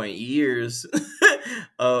this point years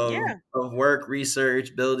of Yeah. work,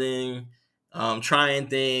 research, building, trying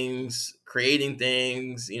things, creating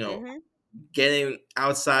things, Mhm. getting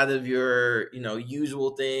outside of your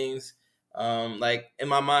usual things. Like in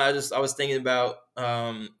my mind, I was thinking about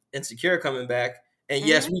Insecure coming back, and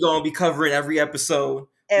yes, Mhm. we're gonna be covering every episode.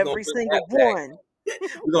 We're gonna Every bring single that back. one.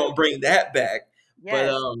 We're gonna bring that back. But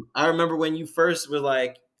Yes. I remember when you first were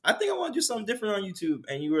like, I think I want to do something different on YouTube,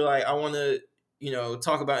 and you were like, I want to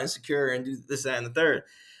talk about Insecure and do this, that, and the third.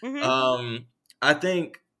 Mhm. Um, I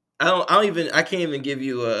think I can't even give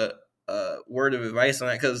you a word of advice on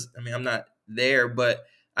that because I mean I'm not there, but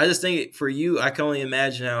I just think for you, I can only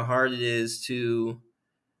imagine how hard it is to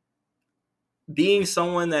being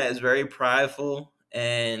someone that is very prideful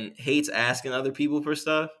and hates asking other people for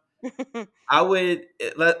stuff. I would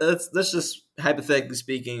let's just hypothetically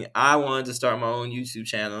speaking, I wanted to start my own YouTube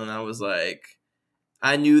channel, and I was like,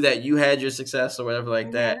 I knew that you had your success or whatever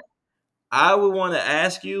like that. Mhm. I would want to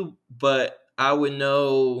ask you, but I would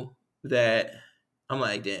know that I'm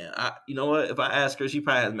like, damn, you know what? If I ask her, she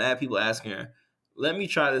probably has mad people asking her. Let me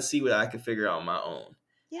try to see what I can figure out on my own.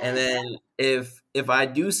 And Yes. then if I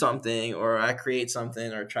do something or I create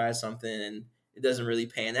something or try something and it doesn't really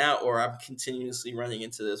pan out, or I'm continuously running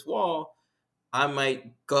into this wall, I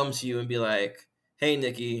might come to you and be like, "Hey,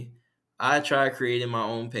 Nikki, I tried creating my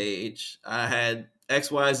own page. I had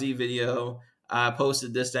XYZ video. I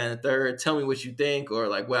posted this, that, and the third. Tell me what you think, or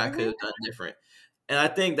like what I could Hmm. have done different." And I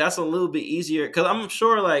think that's a little bit easier because I'm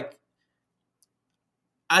sure, like,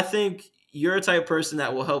 I think you're a type of person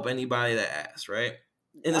that will help anybody that asks, right?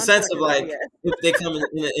 In the sense of Unfortunately, like, yes. if they come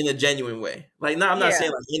in a genuine way. Like, no, I'm not Yeah.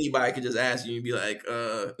 saying like anybody could just ask you and be like,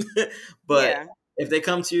 but Yeah. if they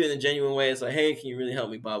come to you in a genuine way, it's like, hey, can you really help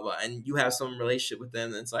me, blah blah, and you have some relationship with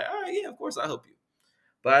them, then it's like, all right, yeah, of course I'll help you.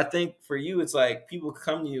 But I think for you, it's like people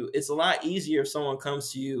come to you. It's a lot easier if someone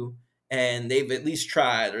comes to you and they've at least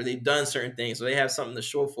tried or they've done certain things, or they have something to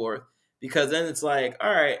show for it, because then it's like,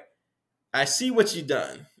 all right, I see what you've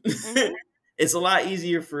done. Hmm. It's a lot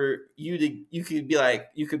easier for you to, you could be like,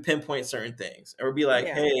 you could pinpoint certain things or be like,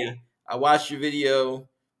 Yeah. hey, I watched your video.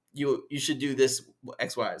 You should do this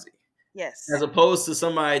XYZ, as Yes. opposed to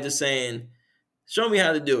somebody just saying, show me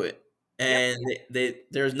how to do it, Yep. and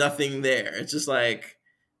there's nothing there. It's just like,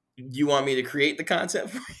 you want me to create the content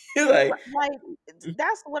for you, like, Like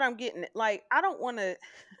that's what I'm getting at. Like I don't want to.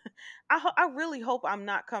 I really hope I'm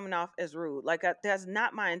not coming off as rude. Like that's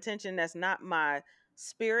not my intention. That's not my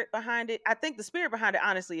spirit behind it. I think the spirit behind it,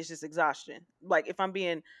 honestly, is just exhaustion. Like if I'm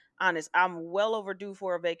being honest, I'm well overdue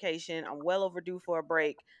for a vacation. I'm well overdue for a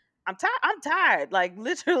break. I'm tired. I'm tired. Like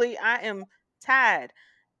literally, I am tired.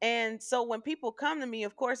 And so when people come to me,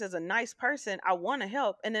 of course, as a nice person, I want to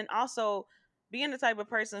help. And then also being the type of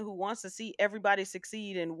person who wants to see everybody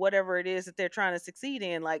succeed in whatever it is that they're trying to succeed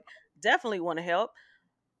in, like definitely want to help.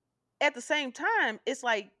 At the same time, it's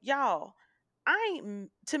like, y'all,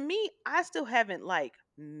 to me, I still haven't like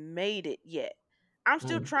made it yet. I'm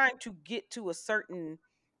still mm, trying to get to a certain,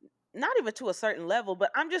 not even to a certain level,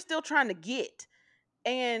 but I'm just still trying to get.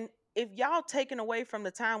 And if y'all taken away from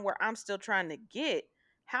the time where I'm still trying to get,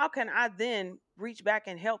 how can I then reach back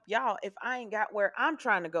and help y'all if I ain't got where I'm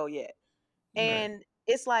trying to go yet? right. And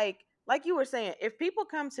it's like you were saying, if people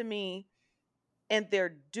come to me and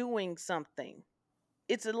they're doing something,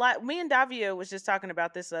 it's a lot. Me and Davia was just talking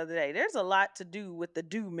about this the other day. There's a lot to do with the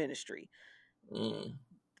do ministry. Mm,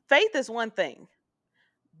 Faith is one thing,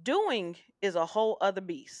 doing is a whole other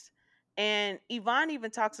beast. And Yvonne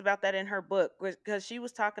even talks about that in her book because she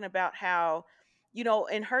was talking about how,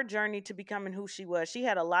 in her journey to becoming who she was, she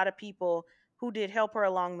had a lot of people who did help her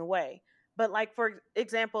along the way. But like for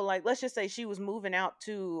example, like let's just say she was moving out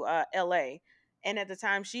to LA, and at the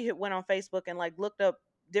time she had went on Facebook and like looked up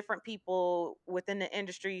different people within the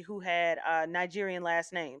industry who had Nigerian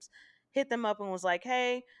last names. Hit them up and was like,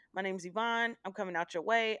 "Hey, my name's Yvonne. I'm coming out your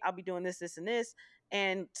way. I'll be doing this, this, and this."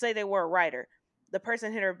 And say they were a writer. The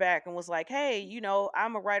person hit her back and was like, "Hey,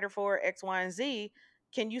 I'm a writer for X, Y, and Z.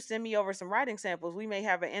 Can you send me over some writing samples? We may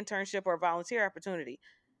have an internship or a volunteer opportunity."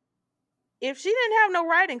 If she didn't have no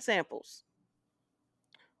writing samples,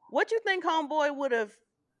 what you think homeboy would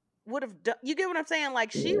have done? You get what I'm saying?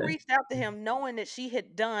 Like she yeah. reached out to him knowing that she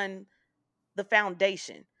had done the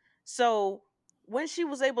foundation. So when she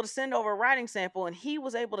was able to send over a writing sample and he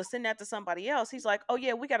was able to send that to somebody else, he's like, "Oh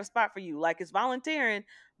yeah, we got a spot for you. Like it's volunteering,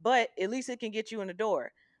 but at least it can get you in the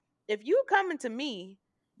door." If you coming to me,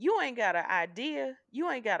 you ain't got an idea, you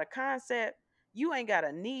ain't got a concept, you ain't got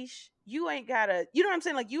a niche, you ain't got a, you know what I'm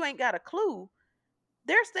saying? Like you ain't got a clue.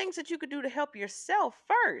 There's things that you could do to help yourself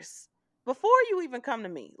first before you even come to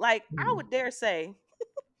me. Like I would dare say,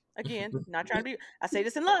 again, not trying to be, I say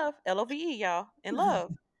this in love, Love, y'all, in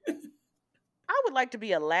love. I would like to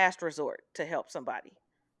be a last resort to help somebody.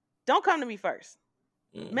 Don't come to me first.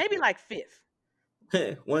 Mm. Maybe like fifth.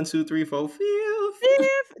 One, two, three, four, fifth.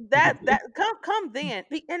 Fifth, that come then.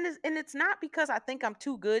 And it's not because I think I'm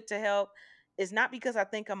too good to help. It's not because I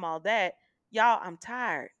think I'm all that. Y'all, I'm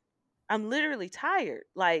tired. I'm literally tired.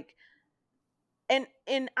 Like, and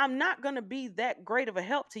I'm not gonna be that great of a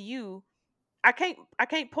help to you. I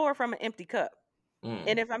can't pour from an empty cup.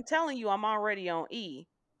 And Mm. if I'm telling you I'm already on E,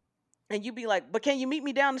 and you be like, "But can you meet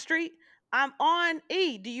me down the street?" I'm on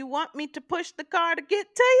E. Do you want me to push the car to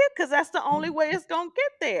get to you? Because that's the only way it's going to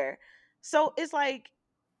get there. So it's like,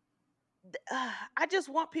 I just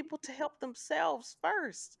want people to help themselves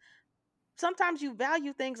first. Sometimes you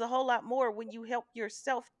value things a whole lot more when you help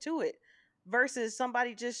yourself to it versus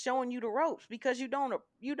somebody just showing you the ropes because you don't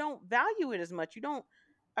value it as much. You don't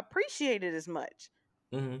appreciate it as much.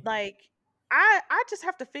 Mm-hmm. Like I just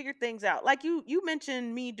have to figure things out. Like you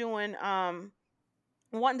mentioned me doing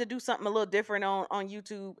wanting to do something a little different on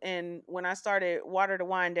YouTube, and when I started Water to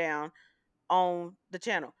Wind Down on the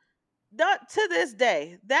channel. To this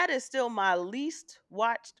day, that is still my least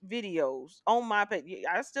watched videos on my page.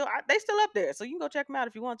 They still up there, so you can go check them out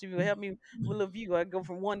if you want to. If you help me with a view, I go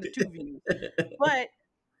from 1 to 2 views. But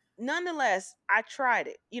nonetheless, I tried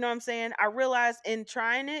it. You know what I'm saying? I realized in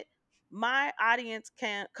trying it, my audience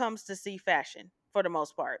can comes to see fashion for the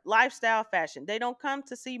most part. Lifestyle fashion. They don't come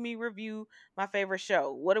to see me review my favorite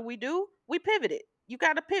show. What do? We pivoted. You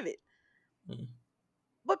got to pivot. Mm.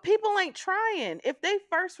 But people ain't trying. If they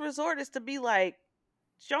first resort is to be like,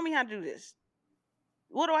 show me how to do this.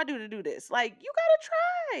 What do I do to do this? Like, you gotta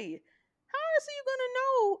try. How else are you gonna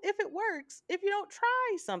know if it works if you don't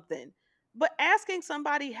try something? But asking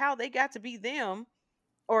somebody how they got to be them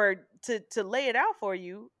or to lay it out for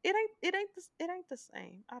you, it ain't the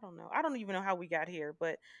same. I don't know. I don't even know how we got here,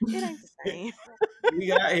 but it ain't the same. We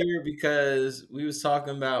got here because we was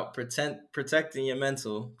talking about protecting your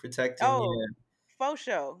mental, protecting Oh, your faux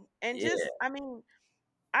show. And yeah. just I mean,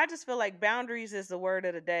 I just feel like boundaries is the word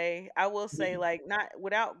of the day. I will say, like, not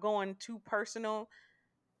without going too personal,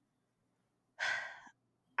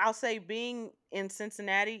 I'll say being in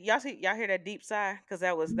Cincinnati, y'all hear that deep sigh because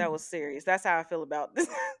that was serious. That's how I feel about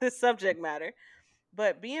this subject matter.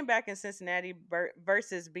 But being back in Cincinnati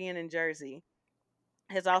versus being in Jersey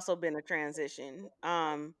has also been a transition.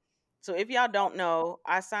 So if y'all don't know,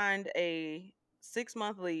 I signed a 6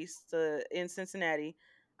 month lease in Cincinnati.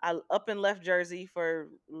 I up and left Jersey for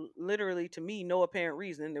literally, to me, no apparent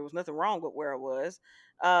reason. There was nothing wrong with where I was.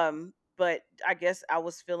 But I guess I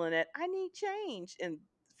was feeling that I need change. And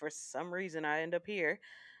for some reason, I end up here.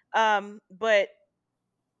 But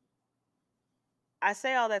I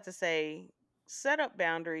say all that to say, set up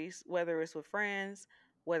boundaries, whether it's with friends,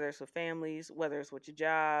 whether it's with families, whether it's with your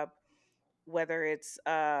job, whether it's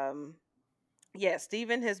yeah,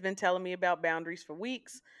 Steven has been telling me about boundaries for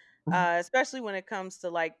weeks, especially when it comes to,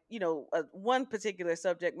 like, one particular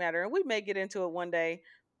subject matter, and we may get into it one day.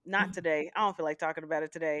 Not today. I don't feel like talking about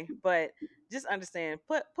it today, but just understand,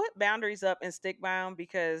 put boundaries up and stick by them,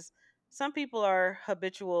 because some people are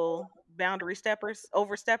habitual boundary steppers,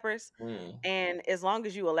 oversteppers, Mm. and as long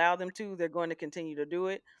as you allow them to, they're going to continue to do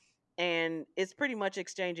it, and it's pretty much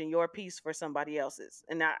exchanging your peace for somebody else's.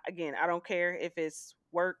 And again, I don't care if it's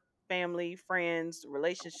work, family, friends,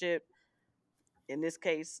 relationship, in this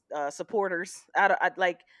case, supporters. I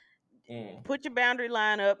like, Mm. put your boundary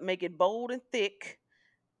line up, make it bold and thick,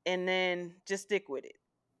 and then just stick with it.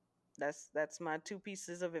 That's my two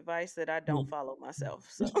pieces of advice that I don't follow myself.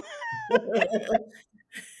 So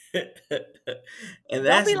And don't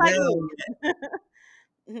that's be like down.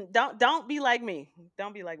 me. Don't be like me.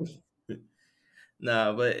 Don't be like me.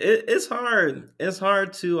 No, but it's hard. It's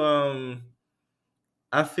hard to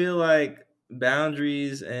I feel like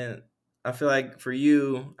boundaries, and I feel like for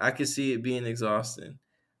you, I could see it being exhausting.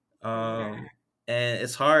 Hmm. And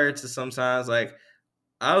it's hard to sometimes, like,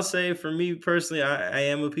 I'll say for me personally, I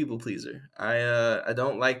am a people pleaser. I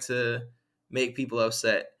don't like to make people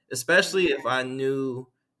upset, especially if I knew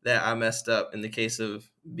that I messed up in the case of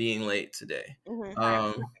being late today. Hmm.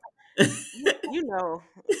 Um You know,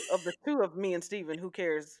 of the two of me and Steven, who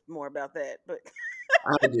cares more about that? But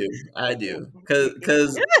I do,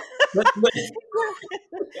 because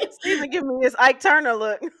Steven give me his Ike Turner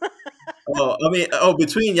look. oh, I mean, oh,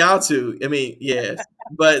 between y'all two, I mean, yes,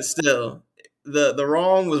 but still, the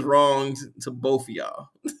wrong was wrong to both of y'all.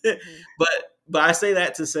 Hmm. but I say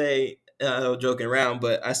that to say, joking around,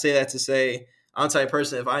 but I say that to say, I'm the type of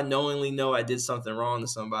person, if I knowingly know I did something wrong to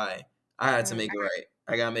somebody, I had to Hmm. make it right.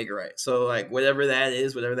 I gotta make it right. So, like, whatever that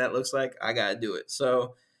is, whatever that looks like, I gotta do it.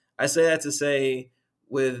 So I say that to say,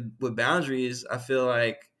 with boundaries, I feel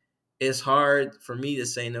like it's hard for me to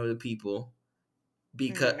say no to people,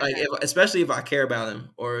 because, Hmm. like, especially if I care about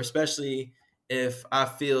them, or especially if I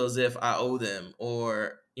feel as if I owe them,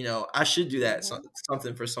 or I should do that, Hmm.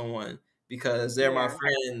 something for someone, because they're my Yeah.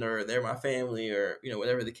 friend, or they're my family, or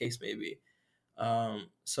whatever the case may be.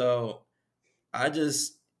 So I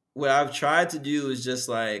just what I've tried to do is just,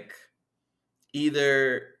 like,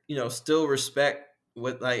 either still respect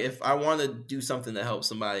what, like, if I want to do something to help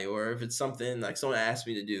somebody, or if it's something like someone asked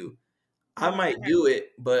me to do, I Hmm. might do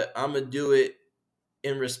it, but I'm gonna do it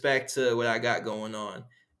in respect to what I got going on.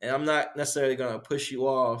 And I'm not necessarily going to push you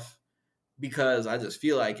off because I just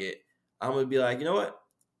feel like it. I'm going to be like, you know what?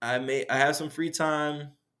 I have some free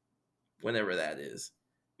time whenever that is.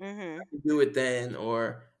 Hmm. Do it then,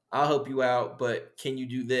 or I'll help you out, but can you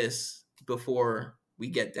do this before we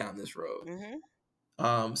get down this road?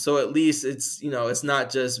 Hmm. So at least it's not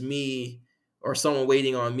just me or someone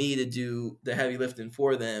waiting on me to do the heavy lifting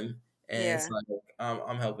for them, and it's Yeah. like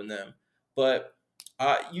I'm helping them. But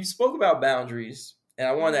you spoke about boundaries, and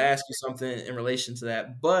I wanted to Mhm. ask you something in relation to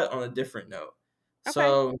that, but on a different note. Okay.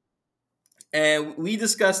 So, and we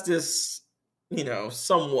discussed this,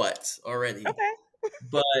 somewhat already, Okay.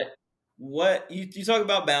 but what you talk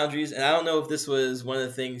about boundaries, and I don't know if this was one of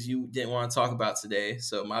the things you didn't want to talk about today,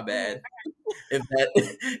 so my Mhm. bad if that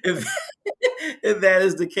if if that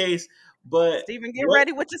is the case. But Steven, get what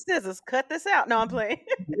ready with your scissors. Cut this out. No, I'm playing.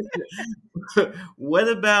 what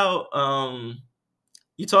about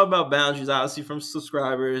you talk about boundaries obviously from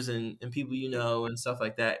subscribers and people and stuff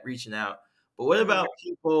like that reaching out. But what Mhm. about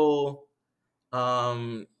people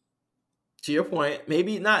um to your point,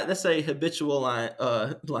 maybe not necessarily habitual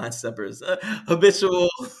line steppers, habitual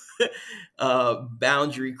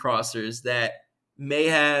boundary crossers that may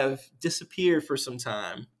have disappeared for some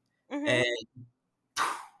time Mhm. and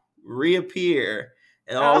reappear,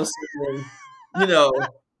 and all of Oh. a sudden, you know,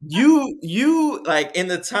 you like in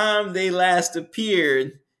the time they last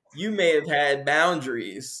appeared, you may have had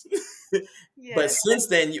boundaries. But Yes. since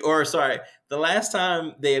then, or sorry, the last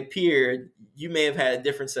time they appeared, you may have had a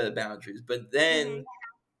different set of boundaries. But then Mhm.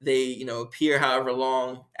 they, appear however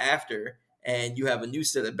long after, and you have a new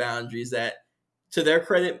set of boundaries that, to their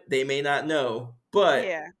credit, they may not know. But,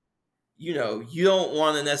 Yeah. you don't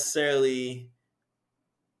want to necessarily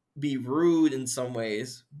be rude in some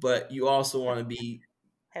ways, but you also want to be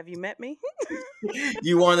Have you met me?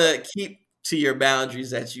 you want to keep to your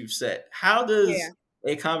boundaries that you've set. How Yeah. does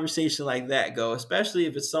a conversation like that go, especially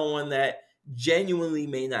if it's someone that genuinely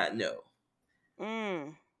may not know?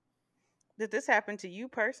 Mm. Did this happen to you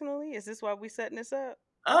personally? Is this why we setting this up?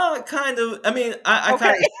 Kind of. I mean, I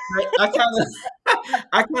kind Okay. of, I kind of,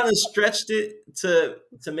 I kind of stretched it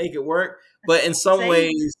to make it work, but Say in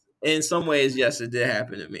some ways, yes, it did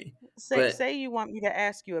happen to me. say But say you want me to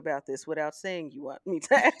ask you about this without saying you want me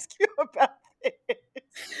to ask you about this.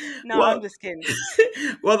 No, I'm well, just kidding.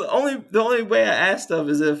 well, the only way I asked stuff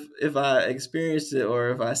is if I experienced it, or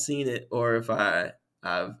if I seen it, or if I've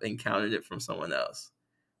encountered it from someone else.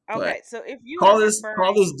 But Okay, so if you are call this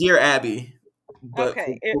referring, Dear Abby, but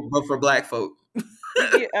okay, for Black folk.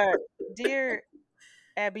 dear, dear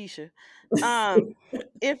Abisha,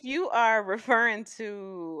 if you are referring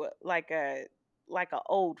to like a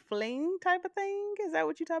old fling type of thing, is that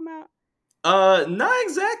what you're talking about? Not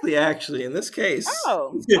exactly. Actually, in this case,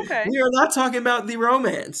 Oh, okay. we are not talking about the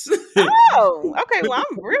romance. Oh, okay. Well,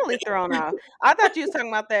 I'm really thrown off. I thought you was talking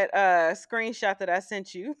about that screenshot that I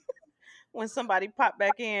sent you when somebody popped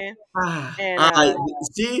back in Ah, and I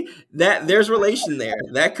see that there's relation there.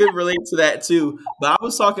 That could relate to that too. But I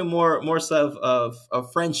was talking more stuff of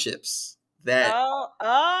friendships that.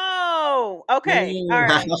 okay. All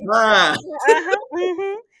right.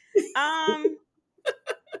 Uh-huh. Um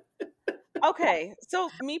okay. So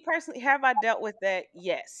me personally, have I dealt with that?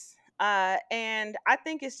 Yes. And I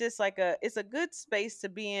think it's just like it's a good space to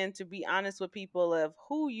be in, to be honest with people of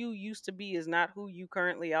who you used to be is not who you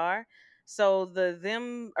currently are. So the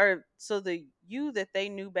you that they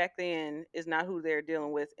knew back then is not who they're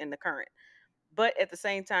dealing with in the current. But at the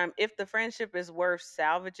same time, if the friendship is worth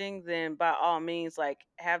salvaging, then by all means, like,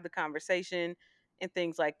 have the conversation and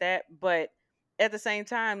things like that. But at the same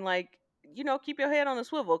time, like, keep your head on a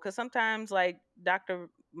swivel, because sometimes, like Dr.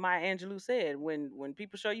 Maya Angelou said, when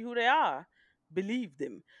people show you who they are, believe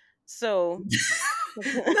them. So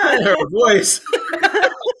Not in her voice.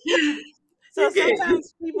 so You can't.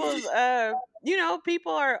 sometimes people are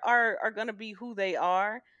gonna be who they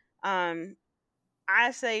are. um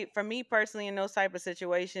I say, for me personally, in those type of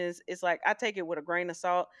situations, it's like I take it with a grain of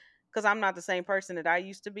salt, because I'm not the same person that I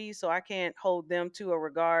used to be, so I can't hold them to a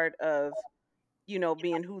regard of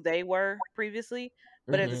being who they were previously.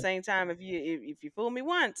 But at the Mhm. same time, if you fool me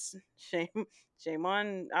once, shame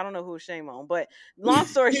on. I don't know who shame on, but long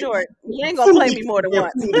story short, you ain't gonna Fool play me, me more than get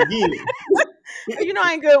once. fooled again.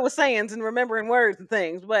 I ain't good with sayings and remembering words and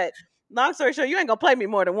things, but long story short, you ain't gonna play me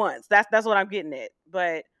more than once. That's what I'm getting at.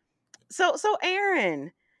 But so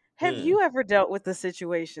Aaron, have Hmm. you ever dealt with a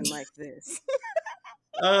situation like this?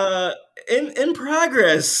 Uh, in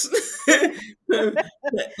progress.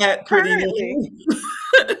 At pretty Currently. name.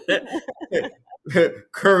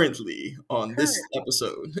 Currently on this Currently.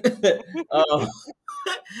 episode.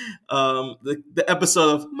 um, the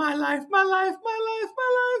episode of my life, my life, my life, my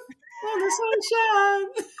life on the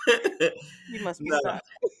sunshine. You must be No. stopped.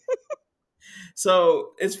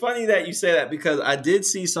 So it's funny that you say that, because I did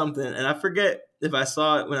see something, and I forget if I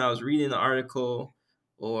saw it when I was reading the article,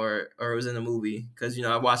 or it was in a movie, because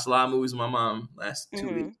I watched a lot of movies with my mom last 2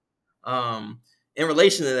 weeks. Hmm. In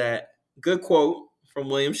relation to that, good quote from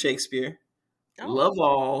William Shakespeare. Oh, love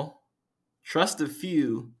all, trust a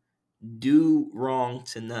few, do wrong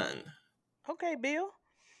to none. okay, Bill.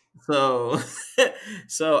 So,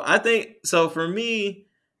 so I think so for me.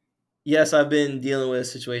 Yes, I've been dealing with a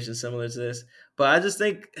situation similar to this, but I just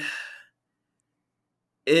think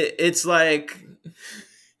it's like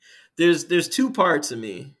there's two parts of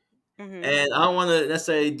me, Mm-hmm. and I don't want to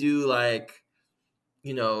necessarily do like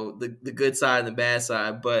the good side and the bad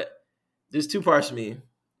side, but there's two parts of me.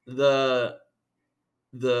 The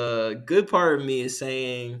the good part of me is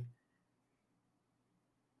saying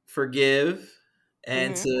forgive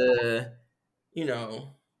and Mm-hmm. to you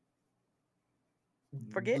know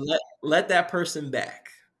Forget. let that person back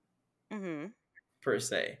Mm-hmm. per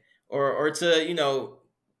se, or to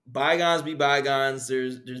bygones be bygones.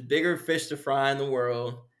 There's bigger fish to fry in the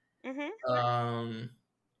world. Mm-hmm. Um,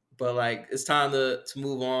 but like it's time to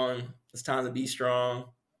move on. It's time to be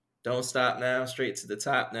strong. Don't stop now. Straight to the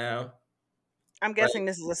top now. I'm Like guessing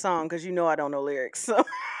this is a song because you know I don't know lyrics. So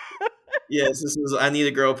yes, this is I Need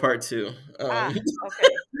a Girl Part Two. ah,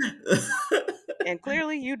 okay. And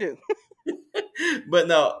clearly you do. But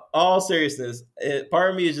no, all seriousness,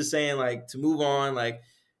 part of me is just saying like to move on. Like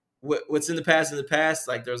what's in the past in the past.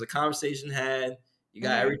 Like there was a conversation had. You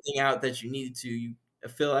got Mm-hmm. everything out that you needed to. You I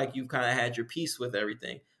feel like you've kind of had your peace with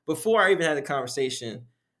everything. Before I even had the conversation,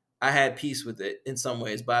 I had peace with it in some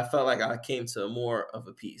ways, but I felt like I came to more of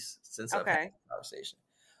a peace since I've had Okay. the conversation.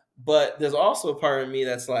 But there's also a part of me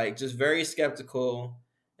that's like just very skeptical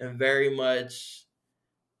and very much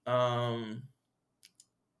um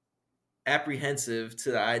apprehensive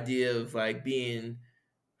to the idea of like being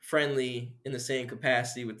friendly in the same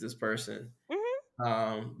capacity with this person. Mm-hmm.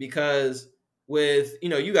 Because with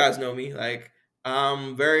you guys know me, like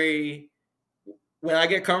I'm very when I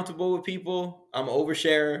get comfortable with people, I'm an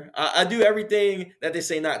oversharer. I do everything that they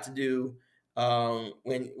say not to do.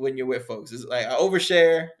 When you're with folks, it's like I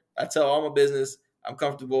overshare. I tell all my business. I'm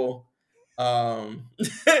comfortable. Um,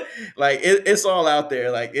 like it's all out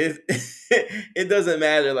there. Like it, it doesn't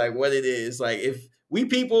matter like what it is. Like if we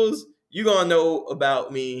peoples, you gonna know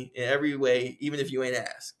about me in every way, even if you ain't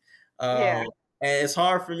asked. Yeah. Um, and it's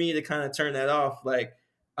hard for me to kind of turn that off. Like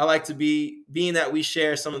I like to being that we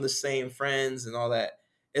share some of the same friends and all that.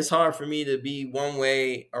 It's hard for me to be one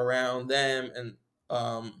way around them and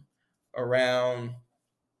around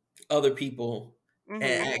other people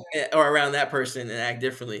Mm-hmm. or around that person and act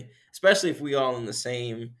differently, especially if we all in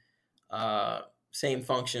the uh, same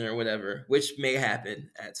function or whatever, which may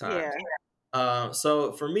happen at times. Yeah.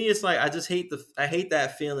 So for me, it's like I hate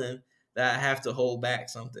that feeling that I have to hold back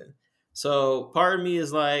something. So part of me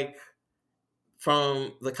is like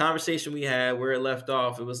from the conversation we had where it left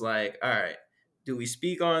off, it was like, all right, do we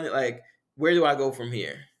speak on it? Like, where do I go from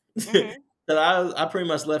here? Mm-hmm. Because I pretty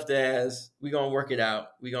much left it as we gonna work it out.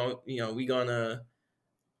 We gonna we gonna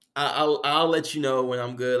I'll let you know when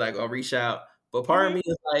I'm good. Like I'll reach out. But part of Mm-hmm. me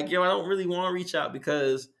is like, I don't really want to reach out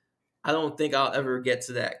because I don't think I'll ever get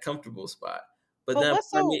to that comfortable spot. But But then what's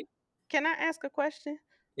part of so me, can I ask a question?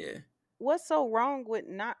 yeah, What's so wrong with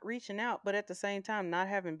not reaching out but at the same time not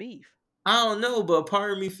having beef? I don't know. But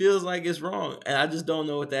part of me feels like it's wrong, and I just don't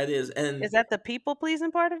know what that is. Is And that the people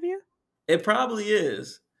pleasing part of you? it probably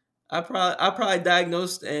is. I probably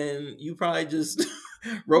diagnosed, and you probably just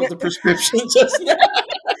wrote the prescription just now.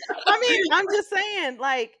 I mean, I'm just saying,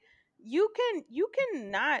 like, you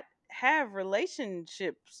can not have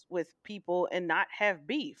relationships with people and not have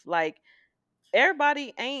beef. Like,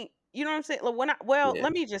 everybody ain't, you know what I'm saying? Like, well, Yeah,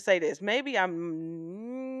 let me just say this. Maybe I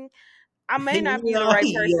may not be the yeah, right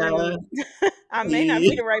yeah. person. I may not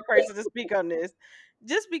be Yeah. the right person to speak on this,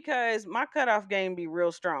 just because my cutoff game be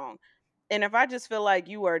real strong. And if I just feel like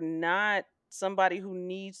you are not somebody who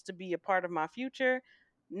needs to be a part of my future,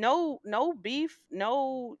 no beef,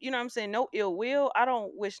 no, you know what I'm saying, no ill will. I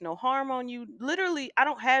don't wish no harm on you. Literally, I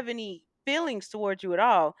don't have any feelings towards you at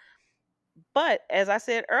all. But as I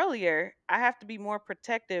said earlier, I have to be more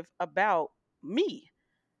protective about me.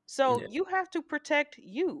 So Yeah. you have to protect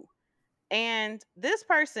you. And this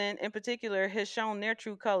person in particular has shown their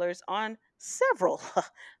true colors on several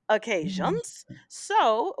occasions.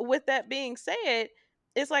 So, with that being said,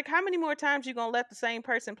 it's like how many more times you going to let the same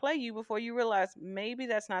person play you before you realize maybe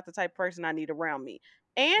that's not the type of person I need around me.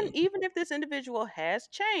 And even if this individual has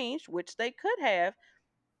changed, which they could have,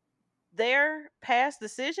 their past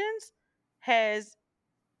decisions has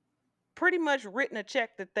pretty much written a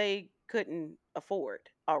check that they couldn't afford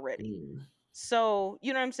already. Mm, So,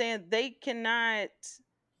 you know what I'm saying? They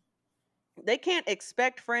can't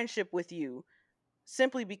expect friendship with you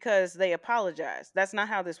simply because they apologize. That's not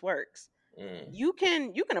how this works. mm, You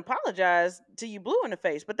can apologize till you blue in the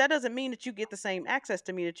face, but that doesn't mean that you get the same access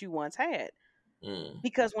to me that you once had. Mm,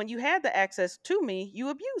 because when you had the access to me, you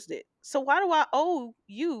abused it. So why do I owe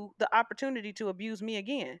you the opportunity to abuse me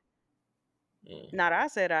again? mm, Not I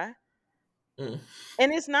said I. mm,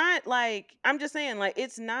 And it's not like, I'm just saying, like,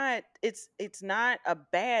 it's not a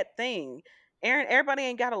bad thing. Aaron, everybody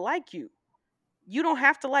ain't gotta like you. You don't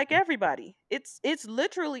have to like everybody. It's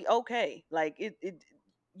literally okay. Like it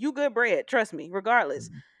you good bread, trust me, regardless.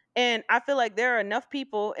 And I feel like there are enough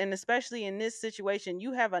people, and especially in this situation,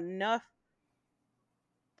 you have enough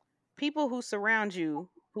people who surround you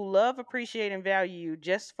who love, appreciate, and value you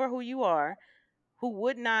just for who you are, who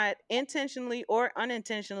would not intentionally or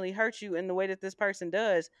unintentionally hurt you in the way that this person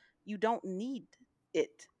does. You don't need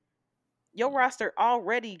it. Your roster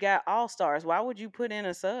already got all stars. Why would you put in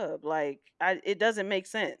a sub? Like, it doesn't make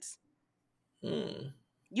sense. mm,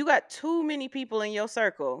 You got too many people in your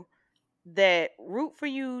circle that root for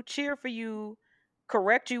you, cheer for you,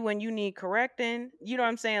 correct you when you need correcting. You know what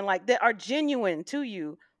I'm saying? Like, that are genuine to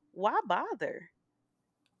you. Why bother?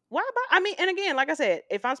 I mean, and again, like I said,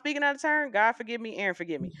 if I'm speaking out of turn, God forgive me, Aaron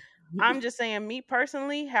forgive me. I'm just saying, me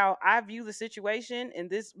personally, how I view the situation and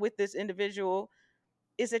this with this individual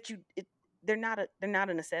is that they're not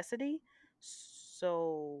a necessity.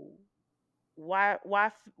 So why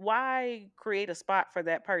create a spot for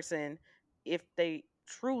that person if they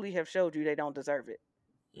truly have showed you they don't deserve it?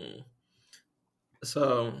 mm.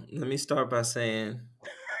 So let me start by saying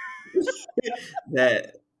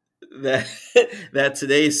that that that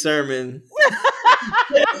today's sermon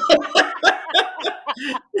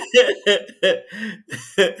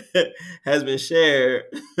has been shared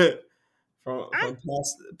I'm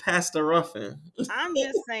from Pastor Ruffin. I'm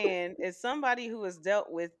just saying, as somebody who has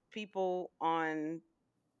dealt with people on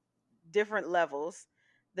different levels,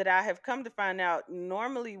 that I have come to find out,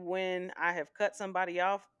 normally when I have cut somebody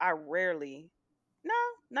off, I rarely, no,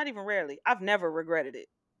 not even rarely, I've never regretted it,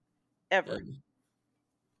 ever. Mm,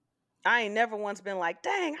 I ain't never once been like,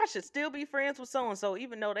 dang, I should still be friends with so and so,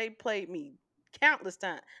 even though they played me countless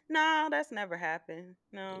times. No, that's never happened.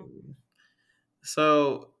 No. mm.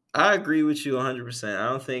 So I agree with you 100%. I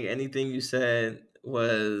don't think anything you said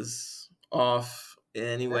was off in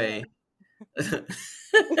any way.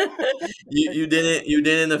 You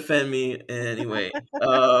didn't offend me in any way.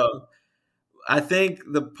 I think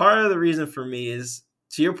the part of the reason for me is,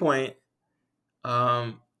 to your point.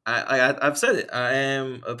 I've said it. I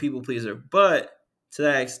am a people pleaser, but to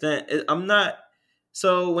that extent, I'm not.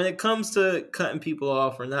 So when it comes to cutting people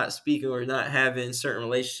off or not speaking or not having certain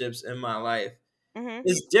relationships in my life, Mhm.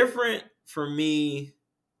 it's different for me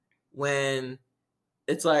when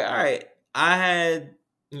it's like, all right, I had,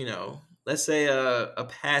 let's say a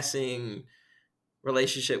passing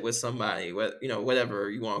relationship with somebody, whatever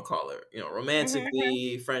you want to call it, Mhm.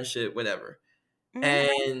 romantically, friendship, whatever,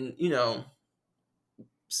 Mhm. and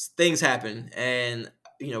things happen, and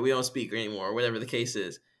we don't speak anymore, or whatever the case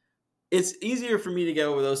is. It's easier for me to get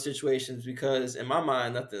over those situations because in my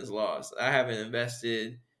mind nothing's lost. I haven't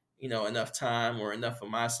invested enough time or enough of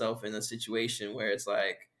myself in a situation where it's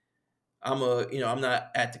like I'm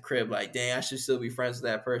not at the crib like, dang, I should still be friends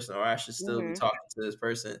with that person, or I should still be Mhm. talking to this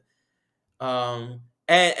person.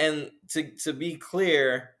 And to be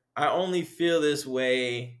clear, I only feel this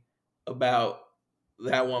way about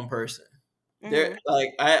that one person. There, Mhm. like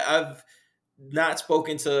I've not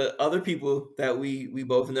spoken to other people that we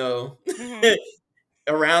both know Mhm.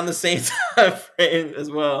 around the same time frame as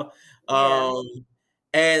well. Yeah.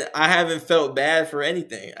 And I haven't felt bad for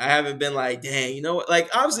anything. I haven't been like, dang, you know what? Like,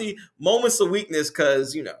 obviously, moments of weakness,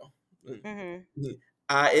 because Mhm.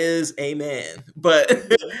 I is a man, but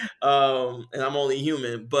Mhm. and I'm only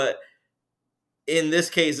human. But in this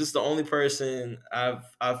case, it's the only person I've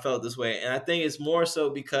felt this way, and I think it's more so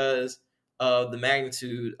because of the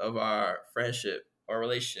magnitude of our friendship or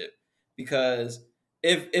relationship. Because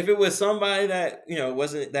if it was somebody that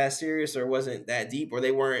wasn't that serious or wasn't that deep or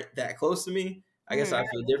they weren't that close to me, I guess I Mhm.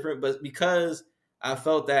 feel different. But because I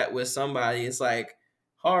felt that with somebody, it's like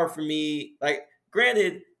hard for me. Like,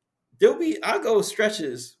 granted, I'll go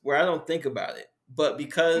stretches where I don't think about it, but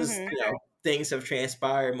because Mhm. things have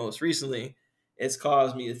transpired most recently, it's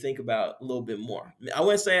caused me to think about a little bit more. I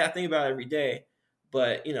wouldn't say I think about it every day,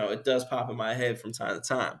 but it does pop in my head from time to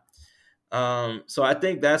time. So I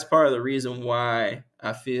think that's part of the reason why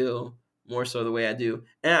I feel more so the way I do,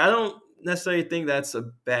 and I don't necessarily think that's a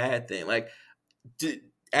bad thing. Like, d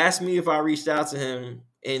ask me if I reached out to him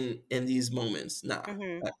in these moments. Nah,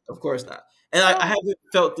 Mhm. of course not. And I Oh. haven't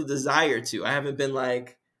felt the desire to. I haven't been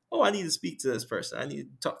like, oh, I need to speak to this person. I need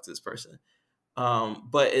to talk to this person.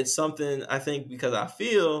 But it's something I think because I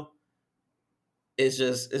feel it's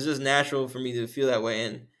just natural for me to feel that way.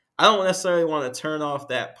 And I don't necessarily want to turn off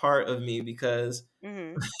that part of me because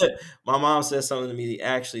Mhm. my mom said something to me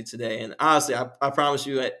actually today, and honestly, I promise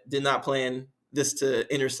you, I did not plan this to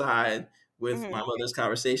interside with my Mhm. mother's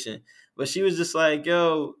conversation. But she was just like,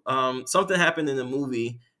 "Yo, something happened in the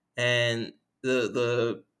movie, and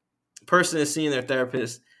the person is seeing their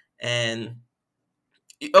therapist, and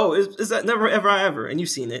oh, is that Never Ever I Ever? And you've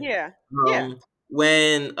seen it. Yeah. Yeah.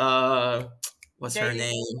 When what's her Davy.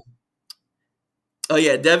 name? Oh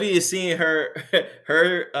yeah, Debbie is seeing her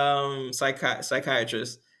her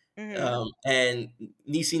psychiatrist, Mhm. and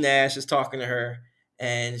Niecy Nash is talking to her,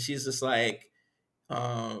 and she's like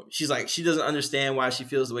she doesn't understand why she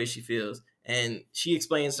feels the way she feels, and she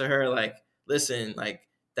explains to her like, listen, like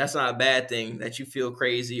that's not a bad thing that you feel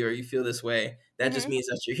crazy or you feel this way. That just Mhm. means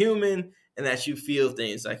that you're human and that you feel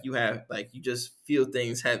things like you just feel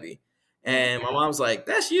things heavy. Mhm. And my mom's like,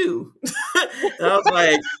 that's you, and I was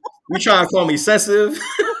like, you trying to call me sensitive?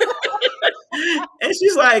 And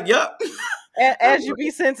she's like, yup. I'm As you be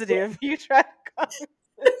sensitive, you try to come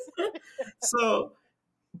sensitive. so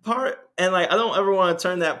part and like I don't ever want to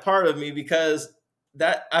turn that part of me because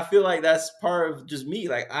that I feel like that's part of just me.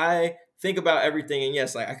 Like I think about everything, and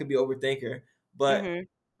yes, like I could be overthinker, but Mhm.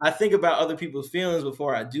 I think about other people's feelings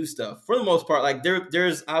before I do stuff. For the most part, like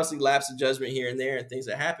there's obviously lapse of judgment here and there and things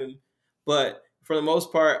that happen, but for the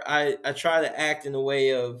most part, I try to act in a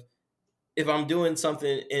way of if I'm doing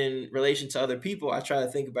something in relation to other people, I try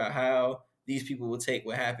to think about how these people will take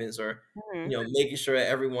what happens, or Mhm. making sure that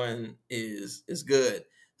everyone is good.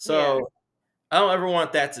 Yeah. So I don't ever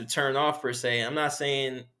want that to turn off per se. I'm not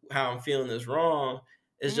saying how I'm feeling is wrong.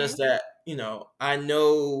 It's just Mhm. that I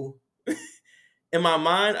know in my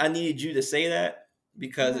mind I needed you to say that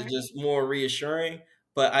because it's Mhm. just more reassuring.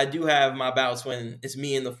 But I do have my bouts when it's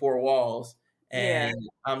me in the four walls, Yeah. and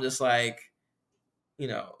I'm just like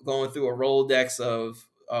going through a Rolodex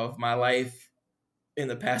of my life in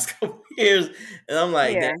the past couple of years, and I'm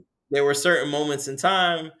like, Yeah. there were certain moments in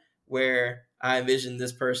time where I envisioned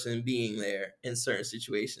this person being there in certain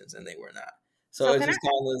situations, and they were not. So So it's just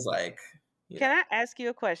kind of like, you can know, I ask you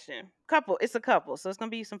a question? Couple, it's a couple, so it's gonna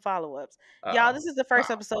be some follow-ups. Y'all, uh, this is the first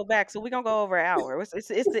pow, episode back, so we're gonna go over an hour. It's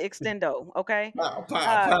the extendo, okay? pow, pow,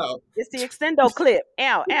 Uh pow. it's the extendo clip.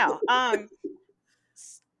 Ow, ow.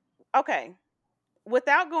 S- okay.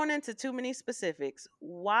 Without going into too many specifics,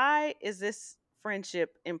 why is this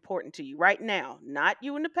friendship important to you right now? Not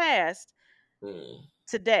you in the past, Mm.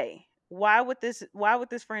 today. Why would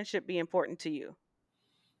this friendship be important to you?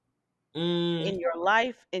 In Mm. your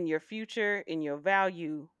life, in your future, in your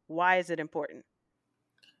value, why is it important?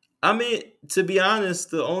 I mean, to be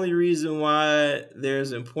honest, the only reason why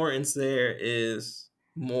there's importance there is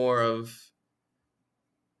more of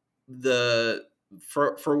the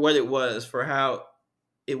for what it was, for how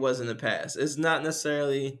it was in the past. It's not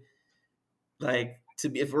necessarily like to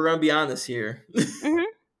be if we're gonna be honest here, Mhm.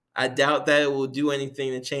 I doubt that it will do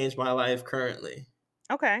anything to change my life currently.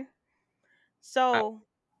 Okay. I, So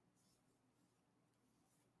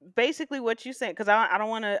basically what you saying, because I don't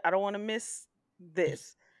want to miss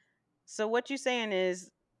this. So what you saying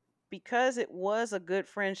is because it was a good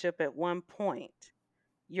friendship at one point,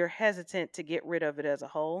 you're hesitant to get rid of it as a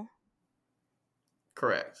whole.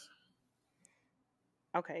 correct.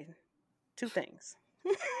 Okay. Two things.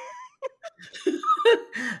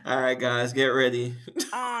 All right, guys, get ready.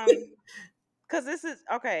 um, because this is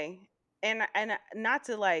okay, and not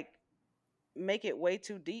to like make it way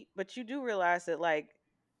too deep, but you do realize that like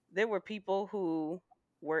there were people who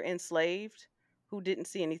were enslaved who didn't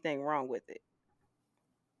see anything wrong with it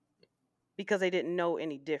because they didn't know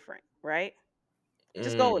any different, right?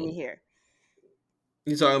 Just go with Mm. me here.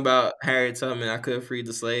 You talking about Harriet Tubman? I could have freed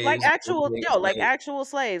the Like slaves. actual, yo, like actual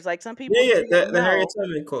slaves. Like some Yeah, people yeah, didn't the Harriet know.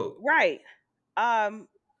 Tubman quote. Right. Um,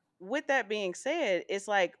 with that being said, it's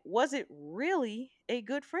like, was it really a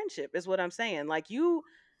good friendship? Is what I'm saying. Like you,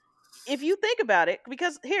 if you think about it,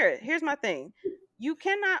 because here's my thing. You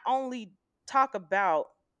cannot only talk about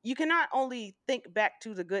you cannot only think back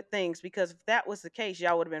to the good things because if that was the case,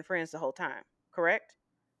 y'all would have been friends the whole time. Correct?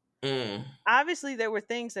 Mm. Obviously there were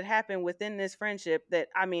things that happened within this friendship that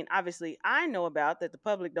I mean, obviously I know about that the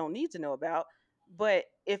public don't need to know about. But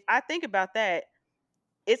if I think about that,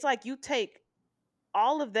 it's like you take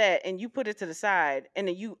all of that and you put it to the side and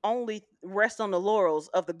then you only rest on the laurels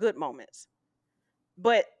of the good moments.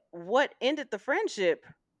 But what ended the friendship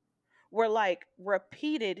were like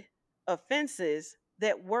repeated offenses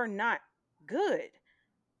that were not good.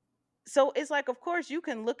 So it's like, of course, you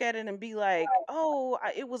can look at it and be like, oh,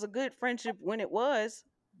 it was a good friendship when it was,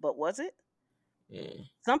 but was it?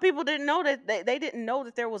 Mm. Some people didn't know that they didn't know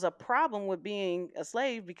that there was a problem with being a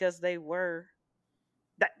slave because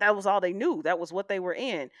that was all they knew. That was what they were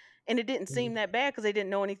in. And it didn't seem Mm. that bad because they didn't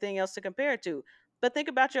know anything else to compare it to. But think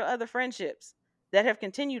about your other friendships that have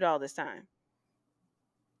continued all this time.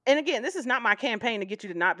 And again, this is not my campaign to get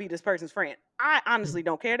you to not be this person's friend. I honestly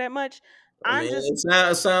don't care that much. I I'm mean, just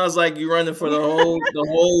it sounds like you're running for the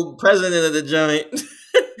whole president of the joint.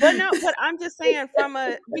 but no, but I'm just saying from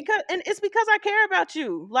a because and it's because I care about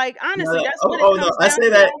you. Like No, honestly, no. that's Oh, what it oh no, comes down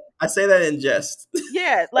to. I say that in jest.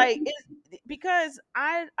 Yeah, like it's because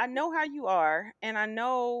I know how you are and I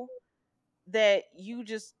know that you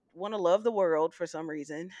just want to love the world for some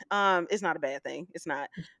reason. It's not a bad thing. It's not.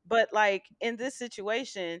 But like in this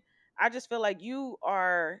situation, I just feel like you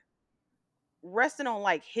are resting on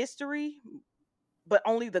like history, but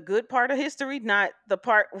only the good part of history, not the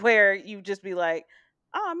part where you just be like,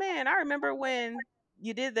 "Oh man, I remember when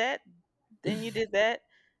you did that, then you did that,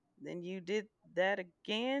 then you did that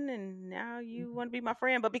again, and now you want to be my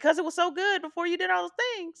friend." But because it was so good before you did all those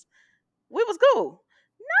things, we was cool.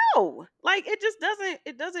 No, like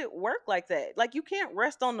it doesn't work like that. Like you can't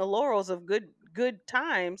rest on the laurels of good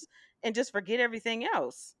times and just forget everything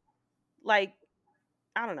else. Like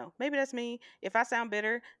I don't know. Maybe that's me. If I sound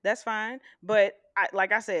bitter, that's fine. But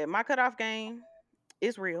like I said, my cutoff game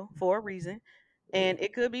is real for a reason. And Mm,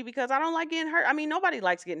 it could be because I don't like getting hurt. I mean, nobody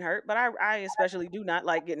likes getting hurt, but I especially do not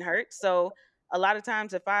like getting hurt. So a lot of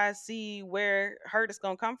times if I see where hurt is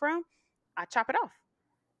gonna come from, I chop it off.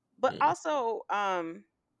 But mm, also,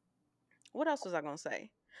 what else was I gonna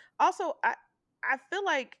say? Also, I feel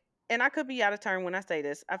like, and I could be out of turn when I say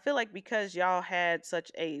this. I feel like because y'all had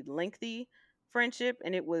such a lengthy friendship,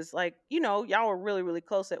 and it was like y'all were really really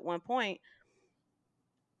close at one point.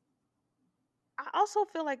 I also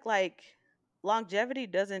feel like longevity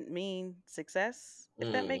doesn't mean success,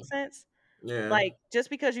 if that mm. makes sense. Yeah. Like just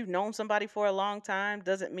because you've known somebody for a long time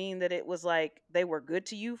doesn't mean that it was like they were good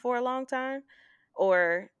to you for a long time,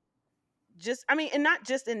 or just I mean, and not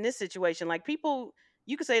just in this situation. Like people,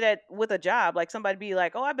 you could say that with a job. Like somebody be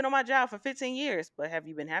like, "Oh, I've been on my job for 15 years," but have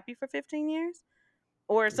you been happy for 15 years?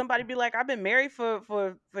 Or somebody be like, "I've been married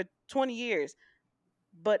for 20 years,"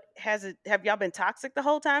 but have y'all been toxic the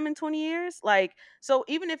whole time in 20 years? Like, so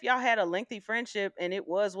even if y'all had a lengthy friendship and it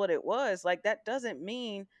was what it was, like that doesn't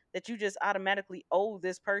mean that you just automatically owe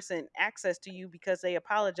this person access to you because they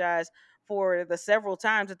apologize for the several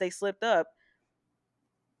times that they slipped up.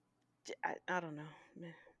 I don't know,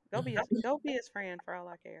 man. Go be his friend for all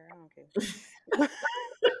I care. I don't care.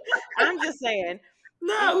 I'm just saying. It,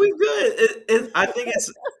 No, we good. I think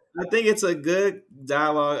it's a good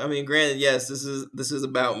dialogue. I mean, granted, yes, this is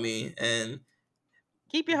about me, and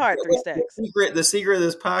keep your heart three stacks. the secret of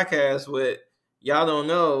this podcast, what y'all don't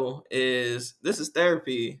know, is this is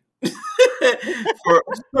therapy for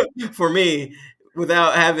for me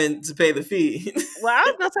without having to pay the fee. Well, I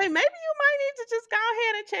was gonna say maybe you might need to just go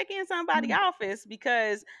ahead and check in somebody's office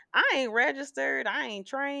because I ain't registered, I ain't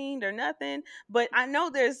trained or nothing. But I know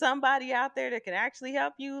there's somebody out there that can actually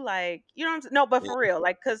help you. Like, you know what I'm saying? No, but for real,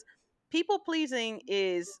 like, because people pleasing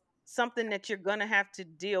is something that you're gonna have to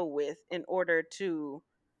deal with in order to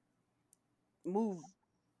move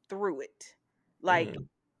through it. Like, Mhm.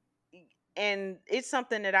 and it's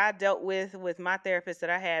something that I dealt with my therapist that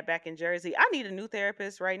I had back in Jersey. I need a new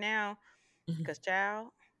therapist right now because child,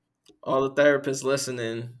 All the therapists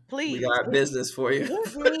listening, we please got business for you.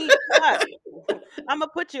 get me up. I'm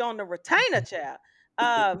gonna put you on the retainer, child.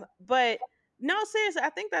 But no, seriously, I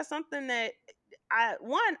think that's something that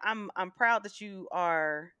I'm proud that you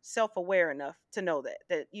are self aware enough to know that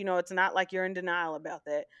it's not like you're in denial about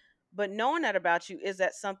that. But knowing that about you, is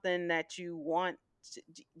that something that you want?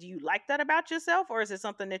 Do you like that about yourself, or is it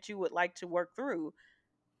something that you would like to work through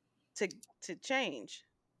to to change?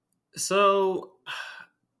 So,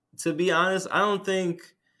 to be honest, I don't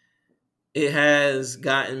think it has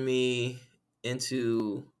gotten me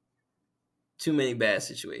into too many bad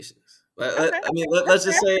situations. Okay, I mean, that's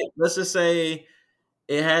fair. let's just say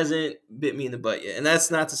it hasn't bit me in the butt yet, and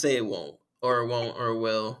that's not to say it won't or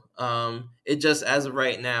will. It just as of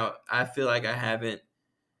right now, I feel like I haven't.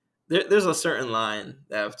 There's a certain line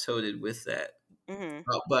that I've toted with that, Hmm.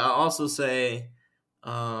 but I also say,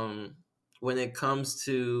 um, when it comes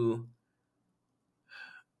to,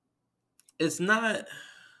 it's not.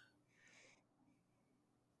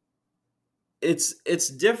 It's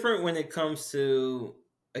different when it comes to,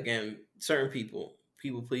 again, certain people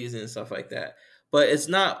pleasing and stuff like that, but it's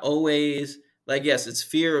not always like, yes, it's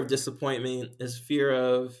fear of disappointment, it's fear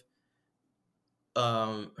of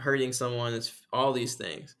hurting someone, it's all these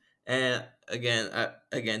things. And again, I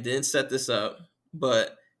again didn't set this up,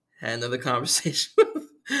 but had another conversation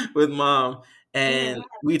with mom, Hmm. and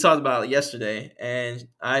we talked about it yesterday, and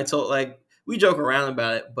I told, like, we joke around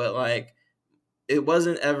about it, but like it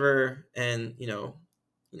wasn't ever. And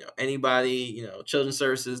anybody, children's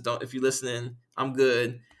services, don't, if you're listening, I'm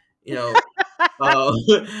good. You know, uh,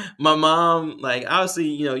 my mom, like, obviously,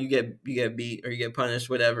 you get beat or you get punished,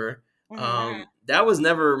 whatever. Mhm. That was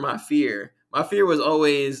never my fear. My fear was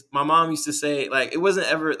always, my mom used to say, like, it wasn't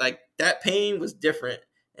ever like that pain was different,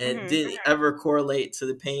 and it Mhm. didn't ever correlate to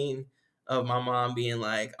the pain of my mom being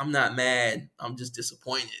like, I'm not mad, I'm just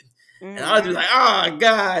disappointed. And I Mhm. was just like, oh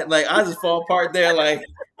God, like I just fall apart there, like,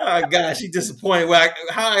 oh God, she's disappointed. Well,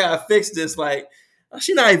 how I gotta fix this? Like,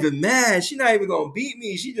 she's not even mad. She's not even gonna beat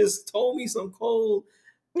me. She just told me some cold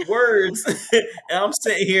words, and I'm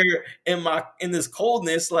sitting here in this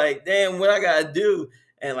coldness, like, damn, what I gotta do?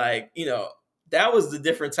 And like, that was the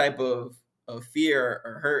different type of fear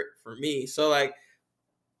or hurt for me. So like,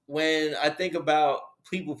 when I think about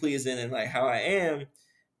people pleasing and like how I am,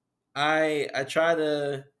 I try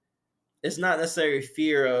to. It's not necessarily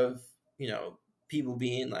fear of people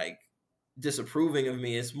being like disapproving of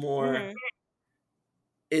me. It's more, Mhm.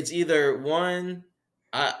 it's either one,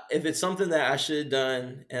 if it's something that I should have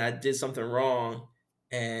done and I did something wrong,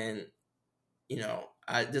 and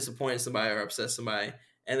I disappointed somebody or upset somebody.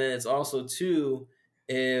 And then it's also two,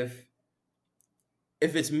 if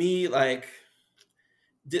it's me, like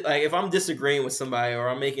if I'm disagreeing with somebody or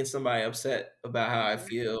I'm making somebody upset about how I Mhm.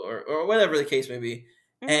 feel, or whatever the case may be,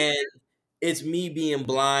 Mhm. and it's me being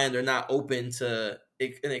blind or not open to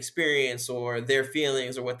an experience or their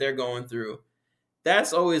feelings or what they're going through.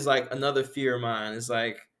 That's always like another fear of mine. Is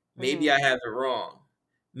like, maybe Mhm. I have it wrong.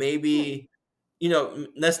 Hmm. Maybe,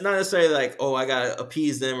 that's not necessarily like, oh, I gotta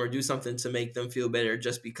appease them or do something to make them feel better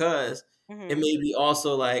just because. It Mhm. may be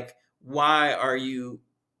also like, why are you,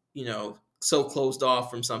 so closed off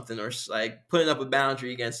from something, or like putting up a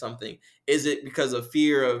boundary against something? Is it because of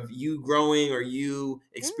fear of you growing, or you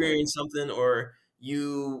Mm. experience something, or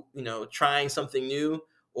trying something new?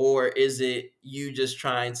 Or is it you just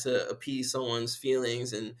trying to appease someone's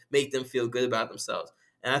feelings and make them feel good about themselves?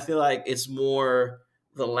 And I feel like it's more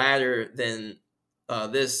the latter than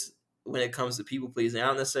this when it comes to people pleasing. I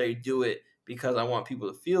don't necessarily do it because I want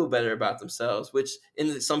people to feel better about themselves, which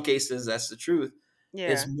in some cases that's the truth.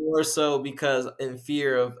 It's Yeah. more so because in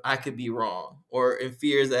fear of I could be wrong, or in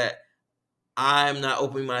fears that I'm not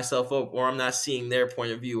opening myself up, or I'm not seeing their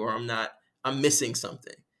point of view, or I'm missing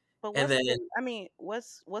something. But And what's then the, I mean,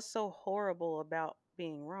 what's so horrible about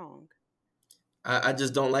being wrong? I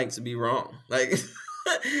just don't like to be wrong. Like,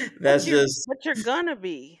 But that's you're just but you're gonna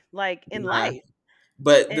be like in nah. life.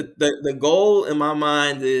 But And the goal in my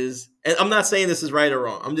mind is, and I'm not saying this is right or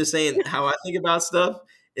wrong. I'm just saying how I think about stuff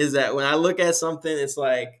is that when I look at something, it's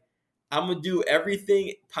like I'm gonna do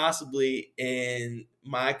everything possibly in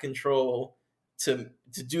my control to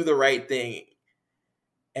do the right thing.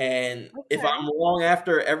 And if okay. I'm wrong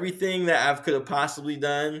after everything that I could have possibly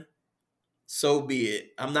done, so be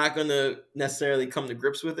it. I'm not gonna necessarily come to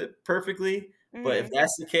grips with it perfectly, but if Mhm.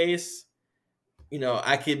 that's the case,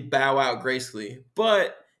 I could bow out gracefully.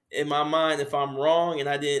 But in my mind, if I'm wrong and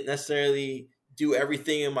I didn't necessarily do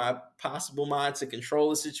everything in my possible mind to control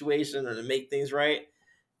the situation or to make things right,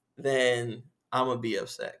 then I'm gonna be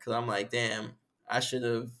upset because I'm like, damn, I should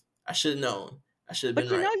have known, I should have been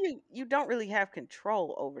But you right. know you don't really have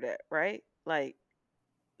control over that, right? Like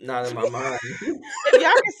Not in my mind. y'all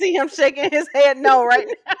can see him shaking his head no right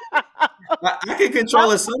now. I can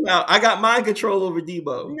control it somehow. I got mind control over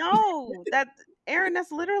Debo. No, that Aaron,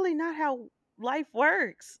 that's literally not how life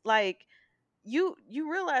works. Like you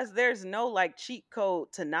realize there's no like cheat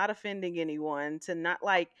code to not offending anyone, to not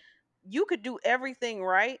like you could do everything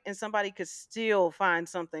right and somebody could still find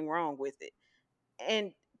something wrong with it.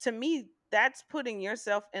 And to me, that's putting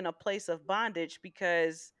yourself in a place of bondage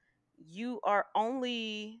because you are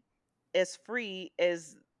only as free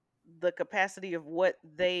as the capacity of what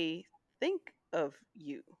they think of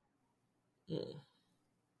you. Mm.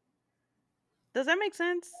 Does that make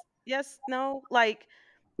sense? Yes, no? Like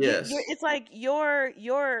you're Yes. it's like you're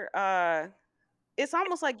it's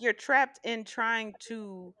almost like you're trapped in trying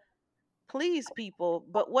to please people,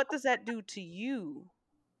 but what does that do to you?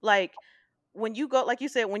 Like when you go, like you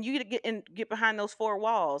said, when you get behind those four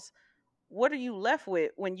walls, what are you left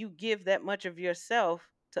with when you give that much of yourself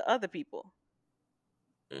to other people?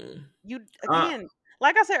 Mm. You Uh, again,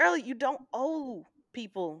 like I said earlier, you don't owe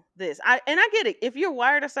people this. I get it. If you're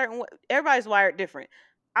wired a certain way, everybody's wired different.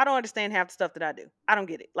 I don't understand half the stuff that I do. I don't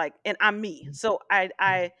get it. Like, and I'm me. So I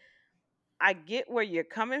get where you're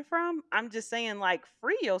coming from. I'm just saying, like,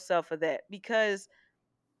 free yourself of that because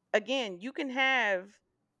again, you can have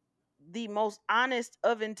the most honest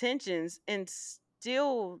of intentions and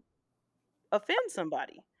still offend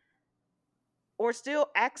somebody. or still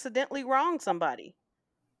accidentally wrong somebody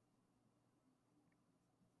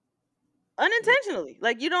unintentionally.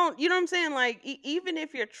 Like you know what I'm saying? Like even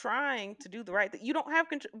if you're trying to do the right thing, you don't have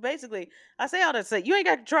control. Basically, I say all that to say you ain't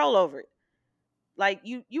got control over it. Like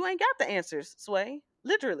you ain't got the answers, Sway.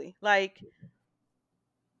 Literally, like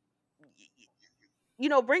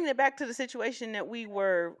bringing it back to the situation that we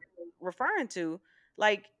were referring to,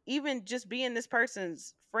 like even just being this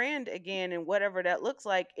person's friend again and whatever that looks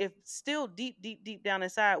like, if still deep, deep, deep down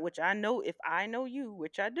inside, which I know, if I know you,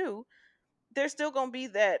 which I do, there's still gonna be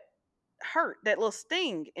that hurt, that little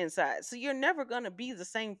sting inside. So you're never gonna be the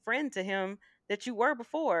same friend to him that you were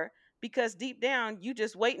before because deep down you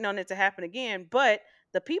just waiting on it to happen again. But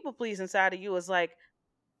the people please inside of you is like,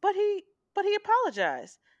 but he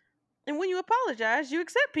apologized. And when you apologize, you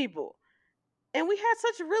accept people. And we had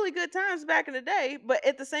such really good times back in the day, but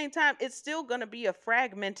at the same time, it's still going to be a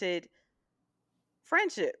fragmented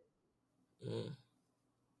friendship. Mm.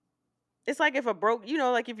 It's like if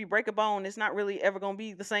like if you break a bone, it's not really ever going to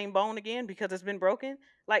be the same bone again because it's been broken.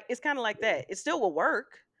 Like it's kind of like that. It still will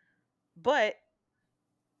work, but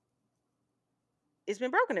it's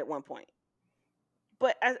been broken at one point.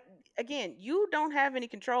 But again, you don't have any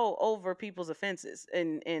control over people's offenses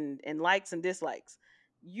and likes and dislikes.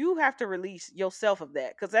 You have to release yourself of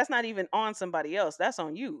that because that's not even on somebody else. That's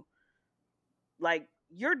on you. Like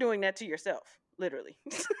you're doing that to yourself, literally.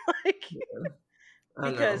 Like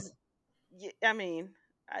I know. because I mean,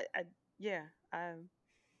 I yeah,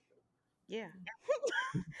 yeah.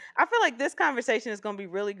 I feel like this conversation is going to be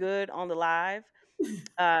really good on the live.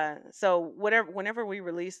 So whenever we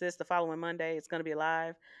release this the following Monday, it's going to be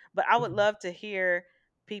live. But I would love to hear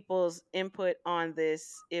people's input on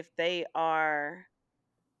this if they are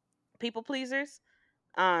people pleasers.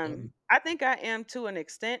 Mhm. I think I am to an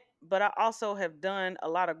extent, but I also have done a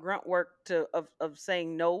lot of grunt work of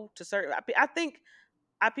saying no to certain. I think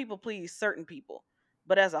I people please certain people,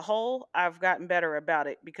 but as a whole, I've gotten better about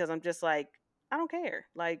it because I'm just like, I don't care.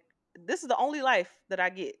 Like this is the only life that I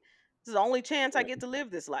get. This is the only chance I get to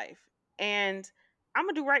live this life, and I'm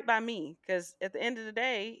gonna do right by me because at the end of the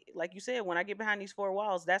day, like you said, when I get behind these four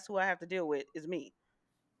walls, that's who I have to deal with is me.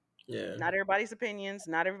 Yeah. Not everybody's opinions,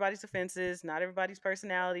 not everybody's offenses, not everybody's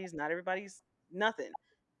personalities, not everybody's nothing.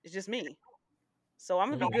 It's just me. So I'm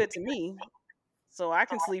gonna be Mhm. good to me so I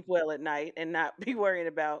can sleep well at night and not be worrying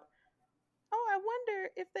about, oh, I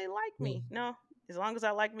wonder if they like me. Mhm. No, as long as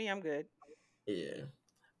I like me, I'm good. Yeah.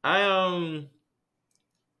 I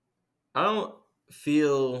I don't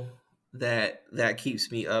feel that that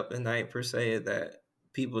keeps me up at night per se, that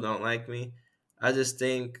people don't like me. I just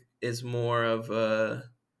think it's more of a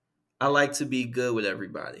I like to be good with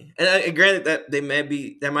everybody. And granted that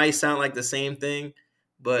that might sound like the same thing,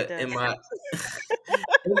 It but does.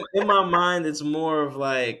 in my mind it's more of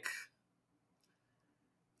like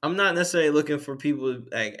I'm not necessarily looking for people to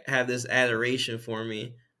like have this adoration for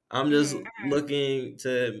me. I'm just Hmm. looking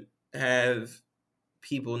to have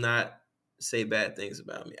people not say bad things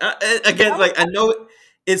about me. Again, like I know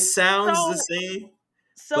it sounds the So, same,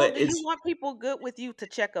 so but do you want people good with you to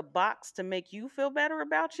check a box to make you feel better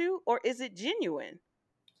about you, or is it genuine?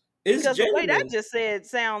 it's Because the way that genuine. just said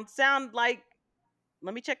sound like,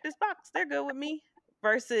 let me check this box. They're good with me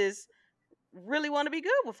versus really want to be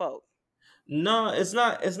good with folk. No, it's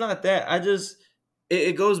not. It's not that. I just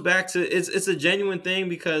it goes back to it's a genuine thing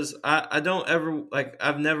because I don't ever like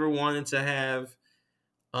I've never wanted to have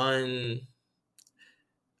un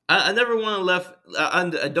I never want to left. I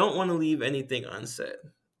don't want to leave anything unsaid,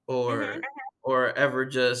 Hmm. or ever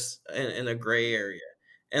just in a gray area.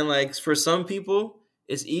 And like for some people,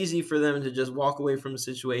 it's easy for them to just walk away from a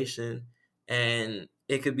situation, and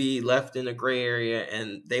it could be left in a gray area,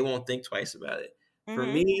 and they won't think twice about it. For Hmm.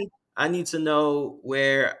 me, I need to know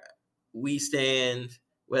where we stand,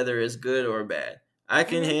 whether it's good or bad.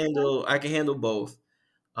 Hmm. I can handle both,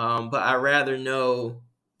 but I rather know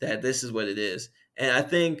that this is what it is. And I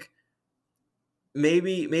think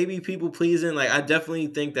maybe people pleasing, like I definitely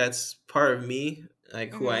think that's part of me,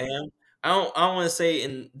 like who I Hmm. am. I don't want to say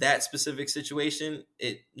in that specific situation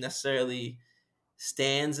it necessarily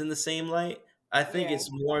stands in the same light. I think Yeah. it's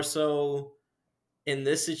more so in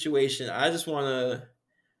this situation. I just want to.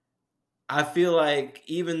 I feel like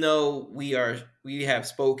even though we have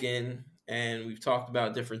spoken and we've talked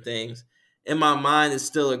about different things, in my mind it's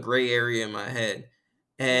still a gray area in my head,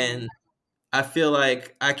 Hmm. and I feel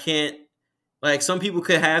like I can't like some people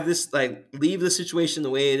could have this like leave the situation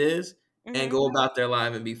the way it is and Hmm. go about their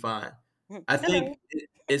life and be fine. I Hello. think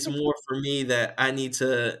it's more for me that I need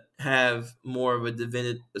to have more of a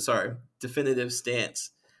definitive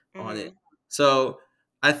stance on it. Hmm. So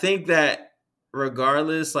I think that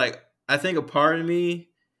regardless, like I think a part of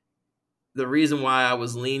me, the reason why I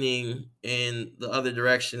was leaning in the other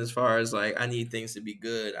direction as far as like I need things to be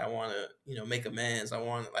good. I want to, make amends. I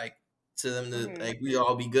want like to them to Mhm. like we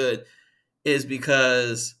all be good is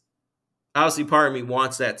because obviously part of me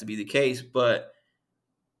wants that to be the case, but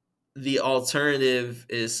the alternative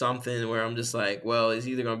is something where I'm just like, well, it's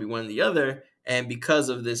either going to be one or the other. And because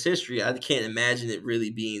of this history, I can't imagine it really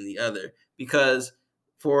being the other. Because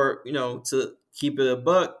for, to keep it a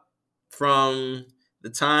buck, from the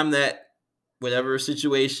time that whatever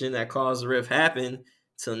situation that caused the rift happened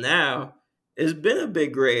till now, it's been a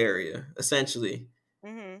big gray area, essentially.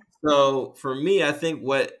 Mhm. So for me, I think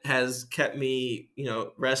what has kept me,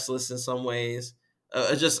 restless in some ways,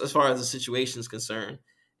 just as far as the situation is concerned,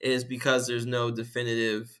 is because there's no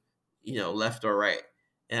definitive, left or right.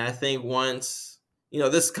 And I think once,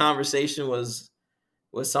 this conversation was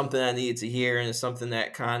something I needed to hear, and it's something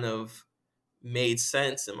that kind of made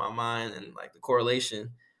sense in my mind and like the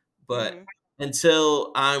correlation. But Mhm.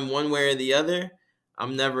 until I'm one way or the other,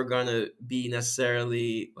 I'm never gonna be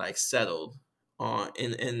necessarily like settled on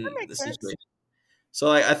That in the makes sense. situation. So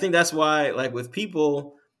like I think that's why like with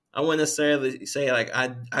people, I wouldn't necessarily say like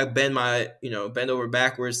I bend my bend over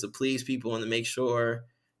backwards to please people and to make sure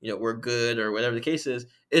we're good or whatever the case is.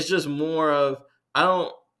 It's just more of I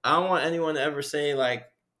don't I don't want anyone to ever say like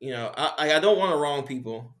I don't want to wrong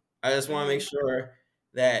people. I just want to make Mhm. sure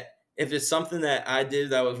that if it's something that I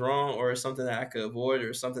did that was wrong or something that I could avoid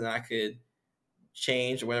or something that I could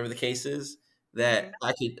change or whatever the case is, that Mhm.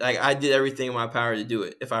 I could like I did everything in my power to do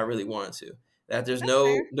it if I really wanted to. That there's That's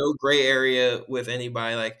fair. no gray area with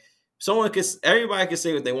anybody. Like everybody could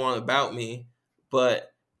say what they want about me,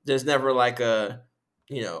 but there's never like a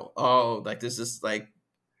oh like this is like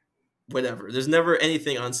whatever. There's never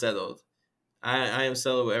anything unsettled. I am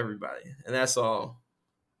settled with everybody, and that's all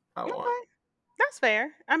I want. Okay. That's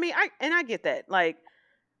fair. I mean, I get that. Like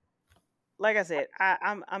I said,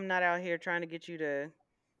 I'm not out here trying to get you to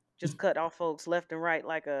just cut off folks left and right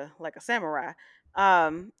like a samurai.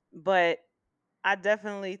 But I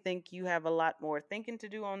definitely think you have a lot more thinking to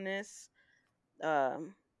do on this.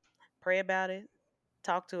 Um, Pray about it.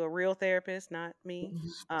 Talk to a real therapist, not me.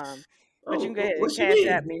 Um, but you can Oh, go ahead and what you cash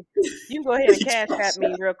at mean? me. You can go ahead and cash at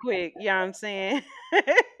me real quick. You know what I'm saying?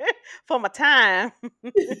 For my time.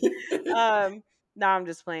 um, no, I'm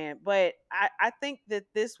just playing. But I think that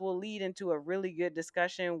this will lead into a really good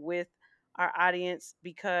discussion with our audience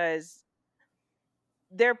because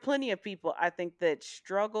there are plenty of people I think that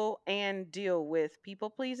struggle and deal with people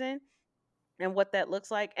pleasing and what that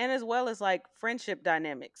looks like, and as well as like friendship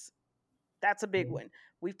dynamics. That's a big one.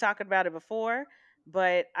 We've talked about it before,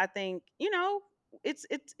 but I think, it's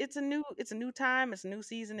a new time, it's a new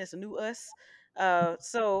season, it's a new us.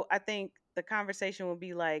 So I think the conversation will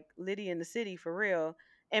be like Liddy in the city for real.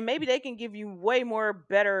 And maybe they can give you way more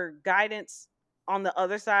better guidance on the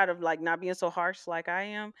other side of like not being so harsh like I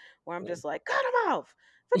am, where I'm just like, cut him off,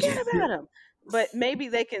 forget about him. But maybe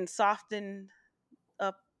they can soften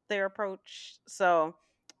up their approach. So,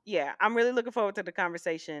 yeah, I'm really looking forward to the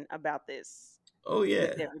conversation about this Oh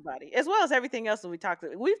with yeah. everybody, as well as everything else that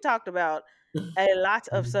we've talked about a lot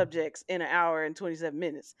of subjects in an hour and 27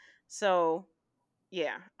 minutes. So,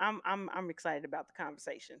 yeah, I'm excited about the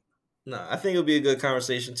conversation. No, I think it'll be a good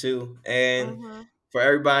conversation too. And Mhm. for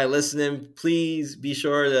everybody listening, please be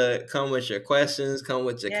sure to come with your questions, come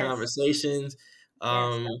with your Yes. conversations. Yes.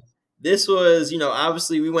 Um, this was,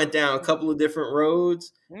 obviously we went down a couple of different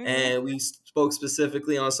roads Mhm. and we spoke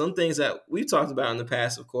specifically on some things that we've talked about in the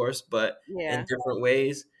past, of course, but in Yeah. different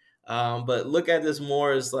ways. But look at this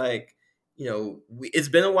more as like, it's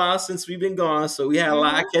been a while since we've been gone, so we had a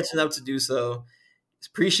lot of Mhm. catching up to do. So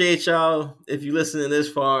appreciate y'all if you listening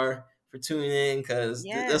this far for tuning in because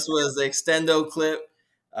this Yes. was the extendo clip.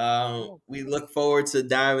 Yes. We look forward to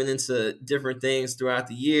diving into different things throughout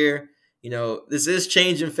the year. This is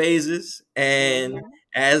changing phases, and Mhm.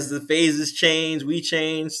 as the phases change, we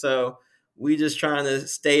change. So we just trying to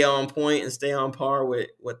stay on point and stay on par with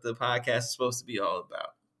what the podcast is supposed to be all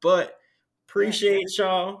about. But Yes. appreciate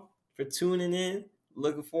y'all for tuning in.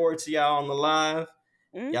 Looking forward to y'all on the live.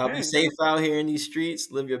 Y'all be Mhm. safe out here in these streets.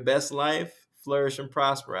 Live your best life. Flourish and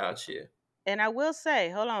prosper out here. And I will say,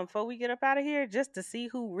 hold on, before we get up out of here, just to see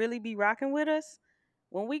who really be rocking with us,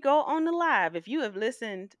 when we go on the live, if you have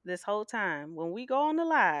listened this whole time, when we go on the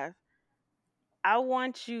live, I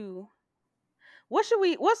want you. What should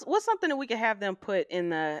we? What's something that we could have them put in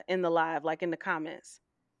the live, like in the comments?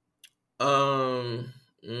 Um,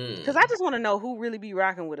 Because I mm, just want to know who really be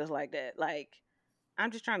rocking with us like that. Like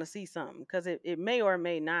I'm just trying to see something because it may or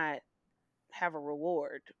may not have a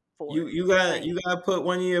reward for You it. you Just got saying. you got to put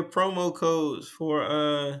one of your promo codes for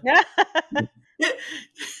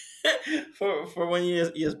for one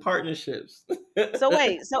of your partnerships. So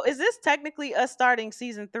wait, so is this technically us starting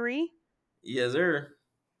season 3? Yes, sir.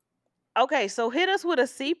 Okay, so hit us with a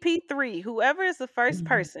CP3. Whoever is the first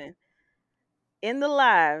person in the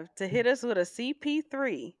live to hit us with a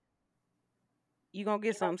CP3, you gonna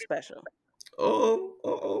get something special.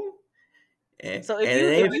 Oh. And So it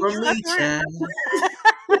if ain't you from stuck me, around, child.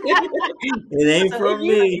 It ain't so from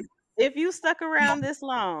me. if you stuck around this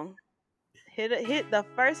long, hit the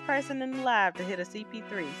first person in the live to hit a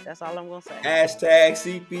CP3. That's all I'm gonna say. Hashtag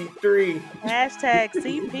CP3. Hashtag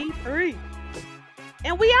CP3.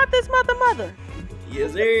 And we out this mother.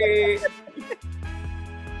 Yes, sir.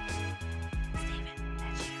 Steven,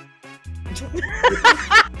 that's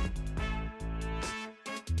you.